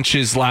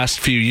Avalanche's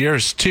last few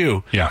years,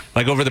 too. Yeah.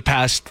 Like over the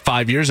past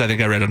 5 years, I think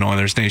I read on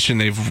Oilers Nation,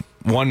 they've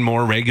won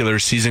more regular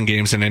season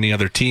games than any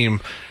other team,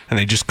 and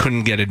they just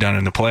couldn't get it done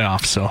in the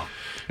playoffs, so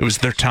it was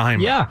their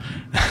time. Yeah.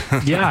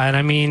 Yeah, and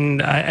I mean,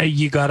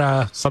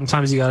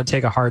 sometimes you gotta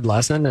take a hard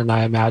lesson, and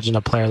I imagine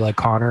a player like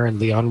Connor and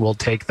Leon will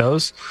take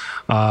those.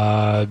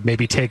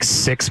 Maybe take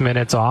 6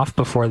 minutes off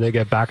before they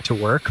get back to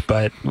work,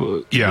 but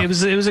it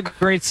was a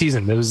great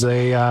season.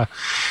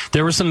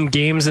 There were some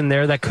games in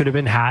there that could have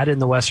been had in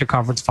the Western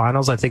Conference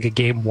Finals. I think a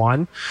game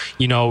 1,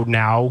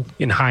 now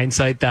in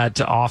hindsight,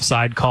 that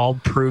offside call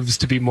proves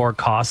to be more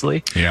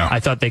costly. Yeah. I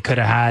thought they could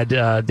have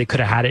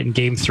had it in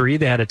game 3.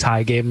 They had a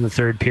tie game in the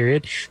third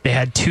period. They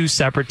had 2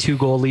 separate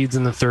 2-goal leads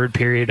in the third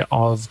period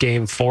of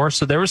game 4.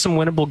 So there were some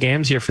winnable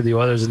games here for the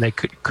Oilers, and they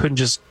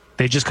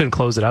just couldn't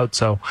close it out.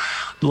 So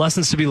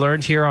lessons to be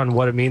learned here on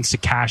what it means to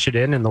cash it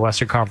in the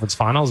Western Conference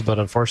Finals, but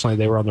unfortunately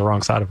they were on the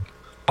wrong side of it.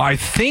 I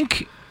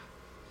think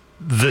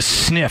the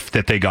sniff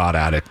that they got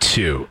at it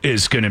too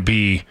is going to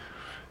be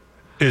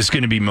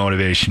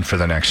motivation for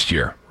the next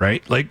year,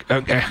 right? Like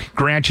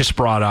Grant just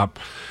brought up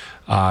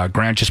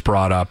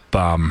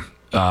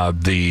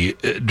the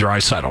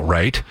Draisaitl,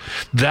 right?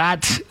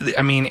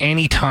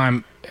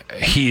 Anytime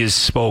he is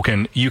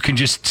spoken, you can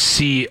just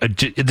see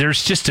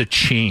there's just a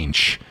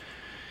change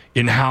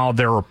in how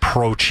they're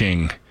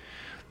approaching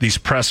these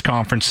press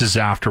conferences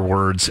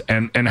afterwards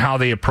and how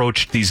they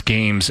approached these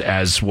games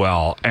as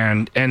well.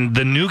 And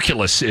the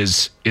nucleus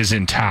is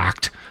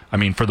intact. I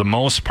mean, for the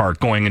most part,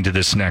 going into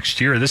this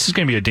next year, this is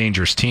going to be a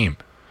dangerous team.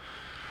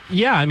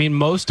 Yeah, I mean,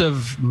 most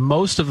of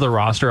the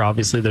roster,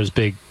 obviously, there's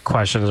big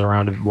questions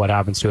around what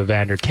happens to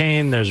Evander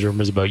Kane. There's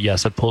rumors about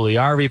Jesse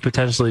Puljujärvi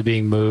potentially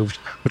being moved,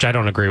 which I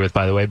don't agree with,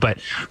 by the way. But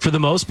for the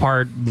most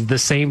part, the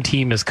same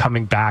team is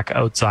coming back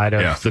outside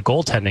of the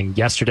goaltending.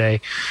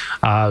 Yesterday,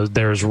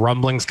 there's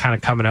rumblings kind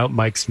of coming out.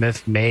 Mike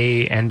Smith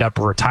may end up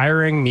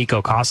retiring.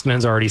 Mikko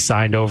Koskinen's already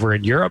signed over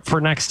in Europe for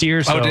next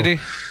year. So, did he?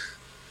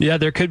 Yeah,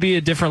 there could be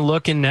a different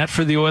look in net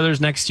for the Oilers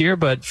next year,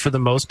 but for the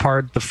most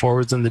part, the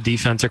forwards and the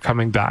defense are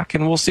coming back,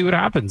 and we'll see what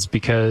happens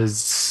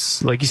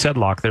because, like you said,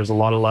 Locke, there's a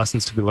lot of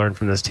lessons to be learned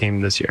from this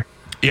team this year.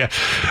 Yeah,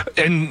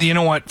 and you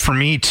know what? For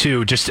me,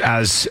 too, just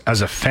as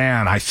a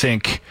fan, I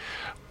think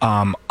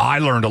I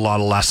learned a lot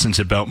of lessons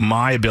about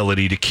my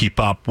ability to keep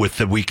up with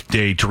the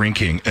weekday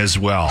drinking as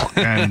well.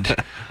 And,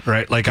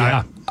 right, like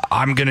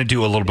I'm going to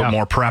do a little bit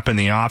more prep in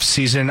the off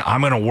season.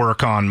 I'm going to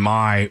work on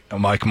my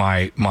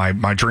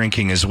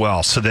drinking as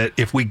well, so that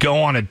if we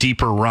go on a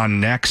deeper run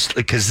next,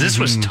 because this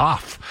was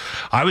tough.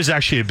 I was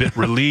actually a bit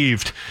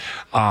relieved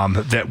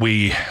that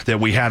we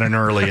had an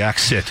early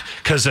exit,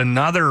 because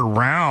another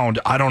round,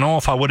 I don't know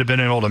if I would have been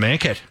able to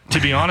make it, to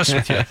be honest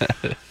with you.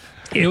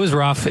 It was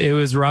rough. It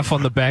was rough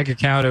on the bank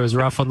account. It was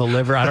rough on the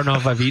liver. I don't know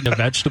if I've eaten a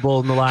vegetable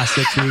in the last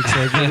 6 weeks.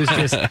 Like, it was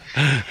just,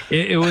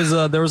 it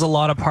was, there was a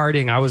lot of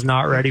partying. I was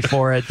not ready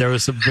for it. There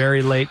was some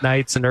very late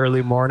nights and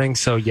early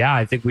mornings. So yeah,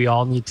 I think we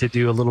all need to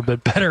do a little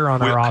bit better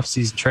on our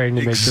off-season training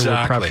to make sure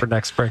we're prepped for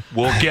next spring.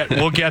 We'll get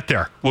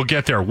there. We'll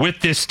get there with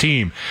this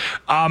team.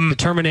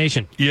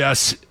 Determination.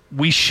 Yes.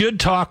 We should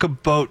talk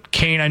about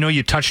Kane. I know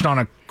you touched on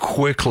it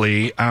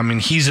quickly. I mean,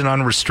 he's an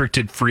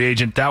unrestricted free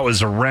agent. That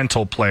was a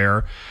rental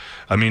player.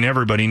 I mean,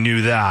 everybody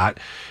knew that.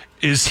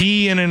 Is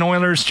he in an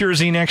Oilers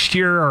jersey next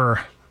year,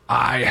 or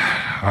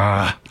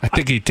I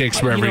think he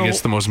takes wherever he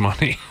gets the most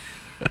money.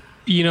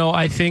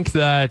 I think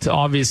that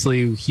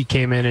obviously he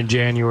came in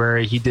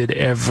January. He did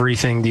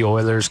everything the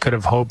Oilers could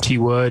have hoped he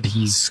would.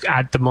 He's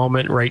at the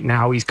moment right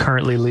now, he's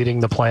currently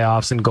leading the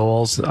playoffs in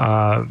goals.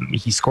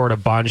 He scored a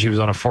bunch. He was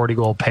on a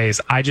 40-goal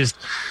pace.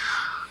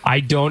 I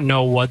don't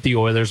know what the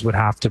Oilers would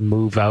have to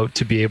move out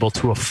to be able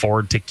to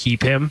afford to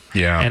keep him.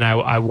 Yeah. And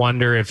I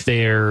wonder if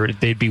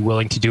they'd be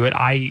willing to do it.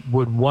 I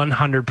would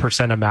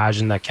 100%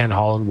 imagine that Ken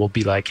Holland will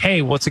be like,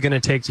 hey, what's it going to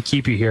take to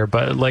keep you here?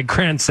 But like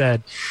Grant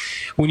said,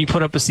 when you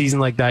put up a season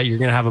like that, you're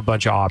going to have a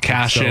bunch of options.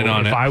 Cash in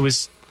on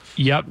it.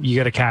 Yep, you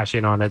got to cash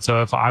in on it.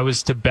 So if I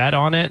was to bet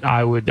on it,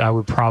 I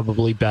would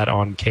probably bet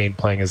on Kane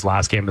playing his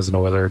last game as an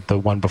Oiler, the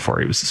one before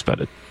he was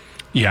suspended.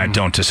 Yeah, I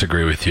don't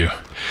disagree with you.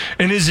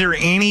 And is there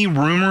any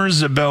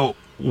rumors about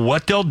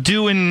what they'll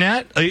do in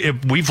net.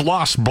 If we've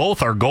lost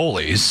both our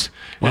goalies.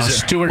 Well,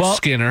 Stuart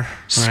Skinner.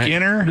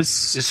 Skinner?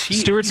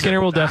 Stuart Skinner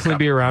will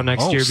definitely be around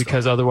next year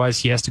because otherwise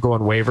he has to go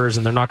on waivers,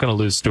 and they're not going to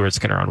lose Stuart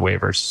Skinner on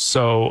waivers.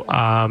 So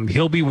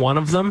he'll be one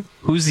of them.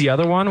 Who's the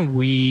other one?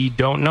 We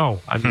don't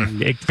know. I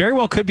mean, it very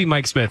well could be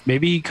Mike Smith.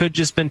 Maybe he could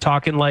just been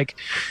talking like,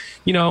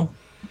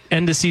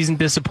 end of season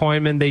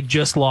disappointment. They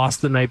just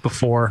lost the night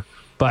before,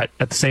 but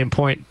at the same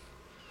point,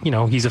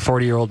 he's a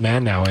 40-year-old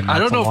man now, and I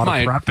don't know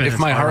if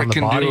my heart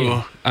can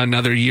do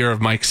another year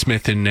of Mike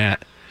Smith in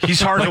net. He's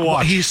hard to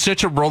watch. He's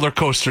such a roller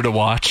coaster to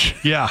watch.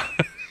 Yeah.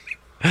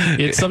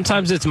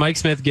 Sometimes it's Mike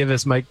Smith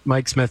giveth,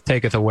 Mike Smith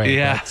taketh away.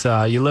 Yeah.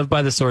 But, you live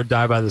by the sword,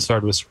 die by the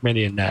sword with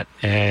Smitty and net.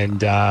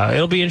 And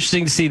it'll be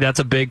interesting to see. That's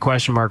a big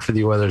question mark for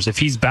the Oilers. If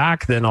he's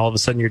back, then all of a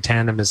sudden your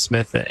tandem is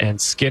Smith and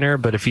Skinner.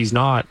 But if he's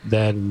not,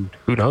 then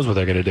who knows what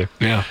they're going to do.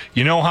 Yeah.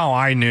 You know how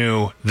I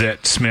knew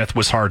that Smith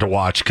was hard to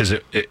watch? Because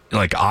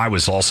I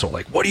was also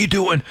like, what are you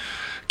doing?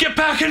 Get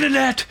back in the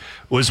net.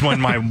 Was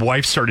when my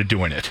wife started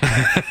doing it.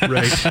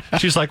 Right?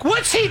 She's like,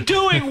 what's he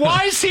doing?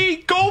 Why is he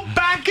go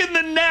back in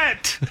the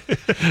net?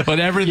 But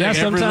everything,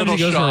 sometimes he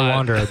goes for a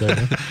wander out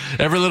there.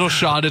 Every little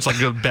shot, it's like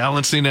a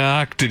balancing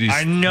act. And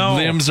I know.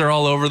 Limbs are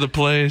all over the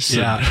place.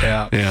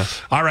 Yeah.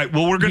 All right.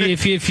 Well, we're going to...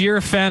 If you're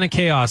a fan of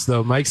chaos,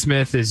 though, Mike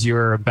Smith is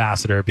your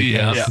ambassador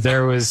because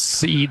there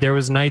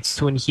was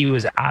nights when he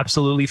was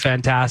absolutely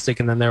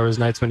fantastic, and then there was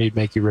nights when he'd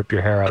make you rip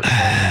your hair out.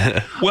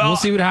 Well, we'll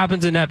see what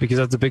happens in net because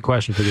that's a big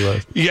question for the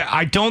Oilers. Yeah,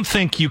 I don't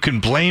think you can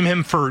blame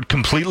him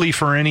completely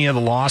for any of the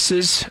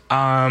losses.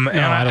 I don't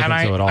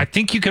think so at all. I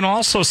think you can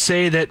also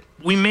say that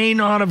we may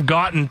not have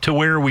gotten to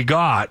where we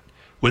got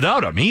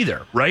without him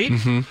either, right?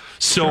 Mm-hmm.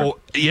 So,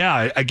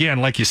 again,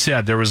 like you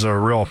said, there was a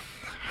real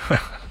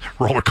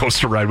roller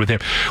coaster ride with him.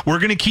 We're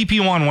going to keep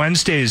you on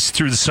Wednesdays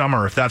through the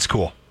summer, if that's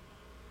cool.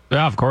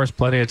 Yeah, of course.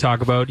 Plenty to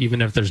talk about,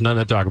 even if there's none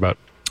to talk about.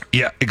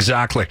 Yeah,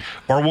 exactly.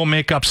 Or we'll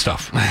make up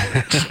stuff.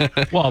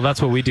 Well,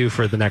 that's what we do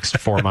for the next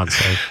 4 months.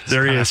 So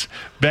there he is.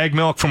 Bag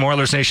Milk from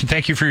Oilers Nation.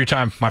 Thank you for your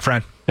time, my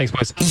friend. Thanks,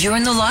 boys. You're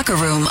in the locker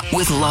room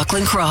with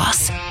Lachlan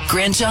Cross,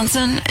 Grant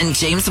Johnson, and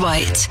James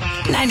White.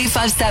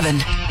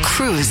 95.7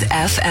 Cruise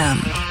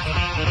FM.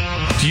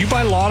 Do you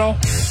buy Lotto?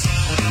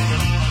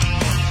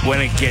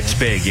 When it gets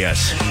big,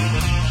 yes.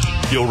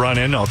 You'll run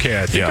in?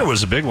 Okay, I think there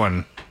was a big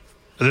one.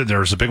 There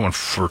was a big one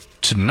for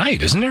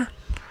tonight, isn't there?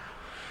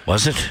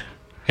 Was it?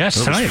 Yes,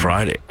 it tonight. Was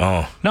Friday.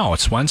 Oh. No,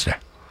 it's Wednesday.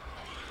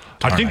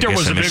 I think there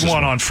was a big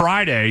one on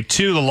Friday,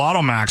 too. The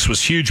Lotto Max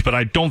was huge, but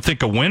I don't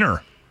think a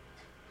winner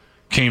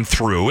came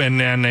through. And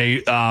then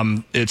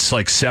it's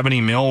like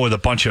 70 mil with a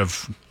bunch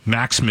of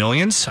max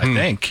millions, I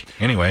think.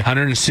 Anyway.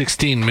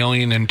 116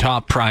 million in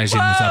top prizing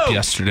was up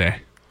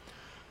yesterday.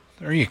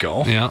 There you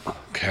go. Yeah.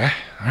 Okay.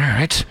 All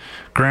right.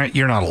 Grant,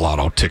 you're not a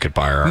Lotto ticket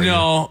buyer, are you?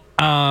 No.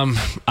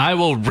 I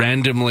will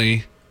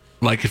randomly,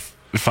 like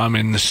if I'm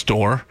in the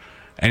store,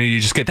 and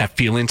you just get that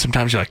feeling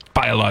sometimes you're like,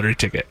 buy a lottery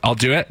ticket. I'll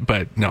do it,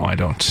 but no, I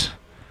don't.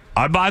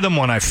 I buy them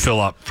when I fill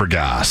up for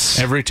gas.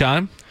 Every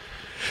time?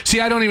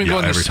 See, I don't even go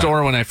in the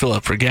store when I fill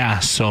up for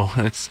gas, so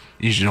it's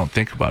usually don't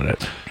think about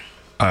it.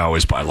 I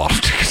always buy lotto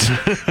tickets.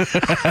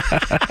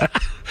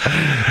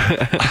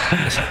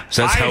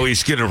 So that's how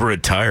he's going to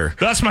retire.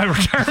 That's my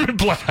retirement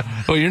plan.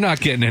 Well, you're not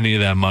getting any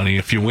of that money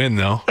if you win,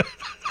 though.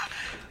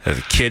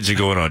 The kids are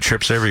going on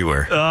trips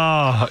everywhere.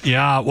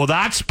 Yeah. Well,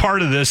 that's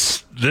part of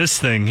this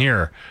thing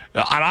here.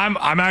 And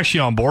I'm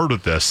actually on board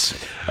with this.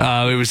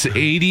 It was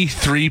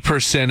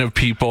 83% of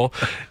people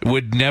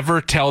would never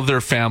tell their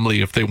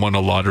family if they won a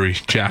lottery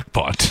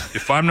jackpot.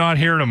 If I'm not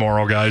here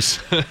tomorrow, guys.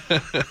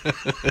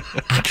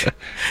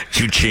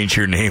 You changed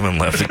your name and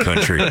left the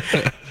country.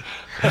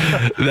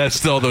 That's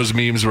still those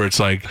memes where it's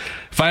like,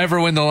 if I ever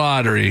win the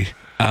lottery,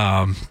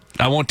 I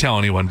won't tell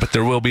anyone, but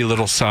there will be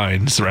little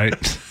signs,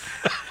 right?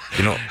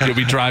 You'll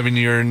be driving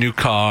your new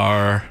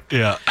car.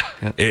 Yeah.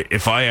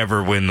 If I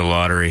ever win the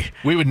lottery,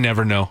 we would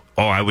never know.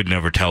 Oh, I would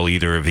never tell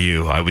either of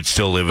you. I would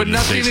still live in the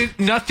States.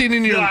 Nothing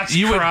in your... That's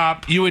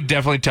crap. You would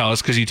definitely tell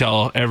us because you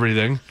tell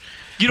everything.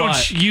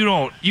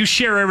 You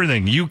share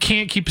everything. You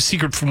can't keep a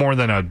secret for more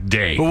than a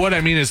day. But what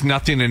I mean is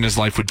nothing in his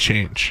life would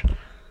change.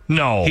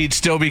 No. He'd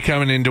still be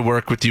coming into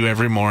work with you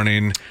every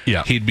morning.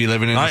 Yeah. He'd be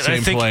living in the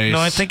same place. No,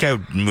 I think I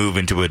would move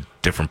into a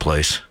different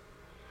place.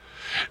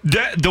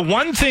 The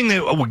one thing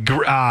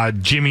that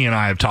Jimmy and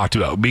I have talked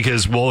about,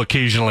 because we'll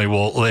occasionally,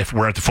 if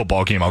we're at the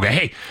football game, I'll go,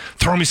 hey,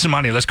 throw me some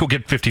money. Let's go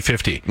get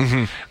 50-50.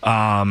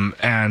 Mm-hmm.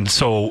 And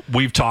so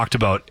we've talked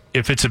about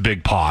if it's a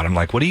big pot, I'm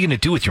like, what are you going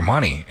to do with your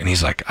money? And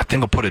he's like, I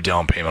think I'll put a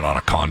down payment on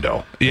a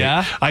condo.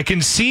 Yeah? I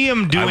can see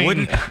him doing I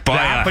wouldn't buy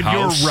that, but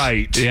house. You're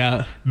right.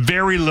 Yeah.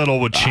 Very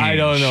little would change. I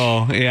don't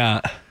know. Yeah.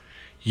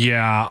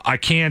 Yeah, I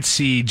can't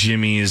see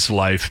Jimmy's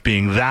life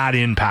being that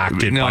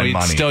impacted by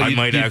money. I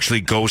might actually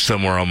go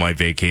somewhere on my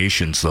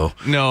vacations, though.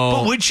 No.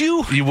 But would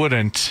you? You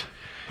wouldn't.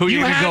 Who are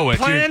you going to go with?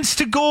 You had plans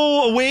to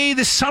go away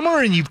this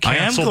summer, and you've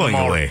canceled them all. I am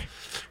going away.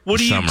 What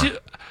do you do?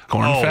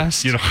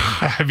 Cornfest?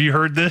 Have you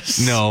heard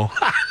this? No.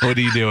 What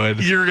are you doing?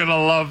 You're going to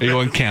love it. Are you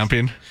going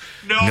camping?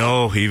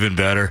 No, even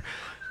better.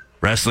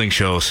 Wrestling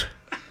shows.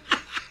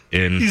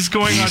 in He's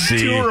going BC.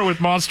 on tour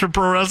with Monster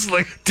Pro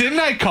Wrestling. Didn't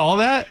I call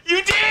that?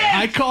 You did!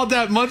 I called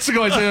that months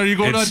ago. I said, are you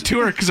going on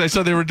tour? Because I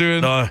saw they were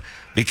doing...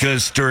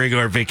 Because during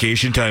our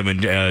vacation time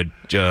in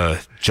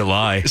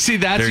July... See,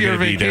 that's your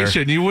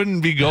vacation. You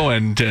wouldn't be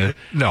going to...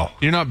 No.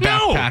 You're not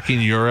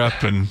backpacking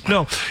Europe and...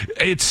 No.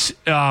 It's...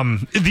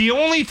 the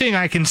only thing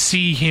I can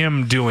see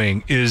him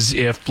doing is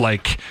if,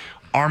 like...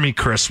 Army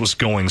Chris was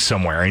going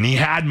somewhere and he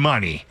had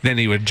money. Then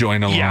he would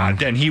join along. Yeah,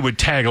 then he would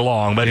tag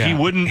along, but he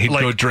wouldn't. He'd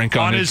like, go drink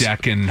on a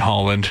deck in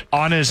Holland.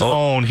 On his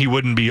own, he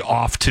wouldn't be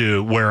off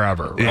to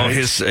wherever. Right? Well,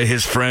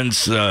 his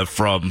friends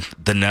from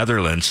the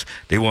Netherlands,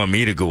 they want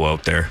me to go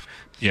out there.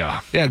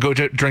 Yeah. Yeah, go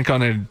drink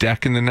on a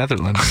deck in the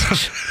Netherlands.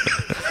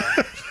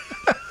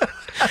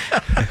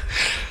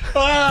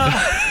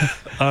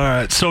 All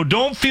right, so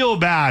don't feel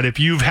bad if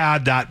you've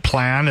had that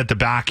plan at the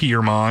back of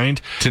your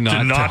mind to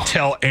not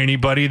tell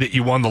anybody that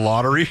you won the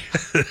lottery.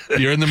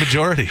 You're in the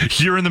majority.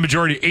 You're in the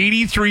majority.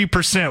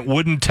 83%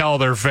 wouldn't tell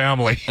their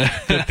family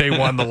that they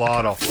won the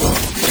lotto.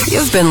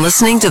 You've been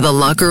listening to the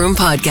Locker Room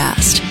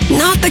Podcast.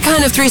 Not the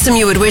kind of threesome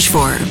you would wish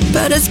for,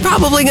 but it's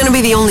probably going to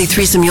be the only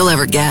threesome you'll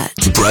ever get.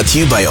 Brought to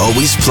you by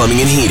Always Plumbing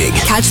and Heating.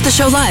 Catch the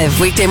show live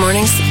weekday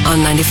mornings on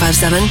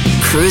 95.7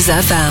 Cruise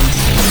FM.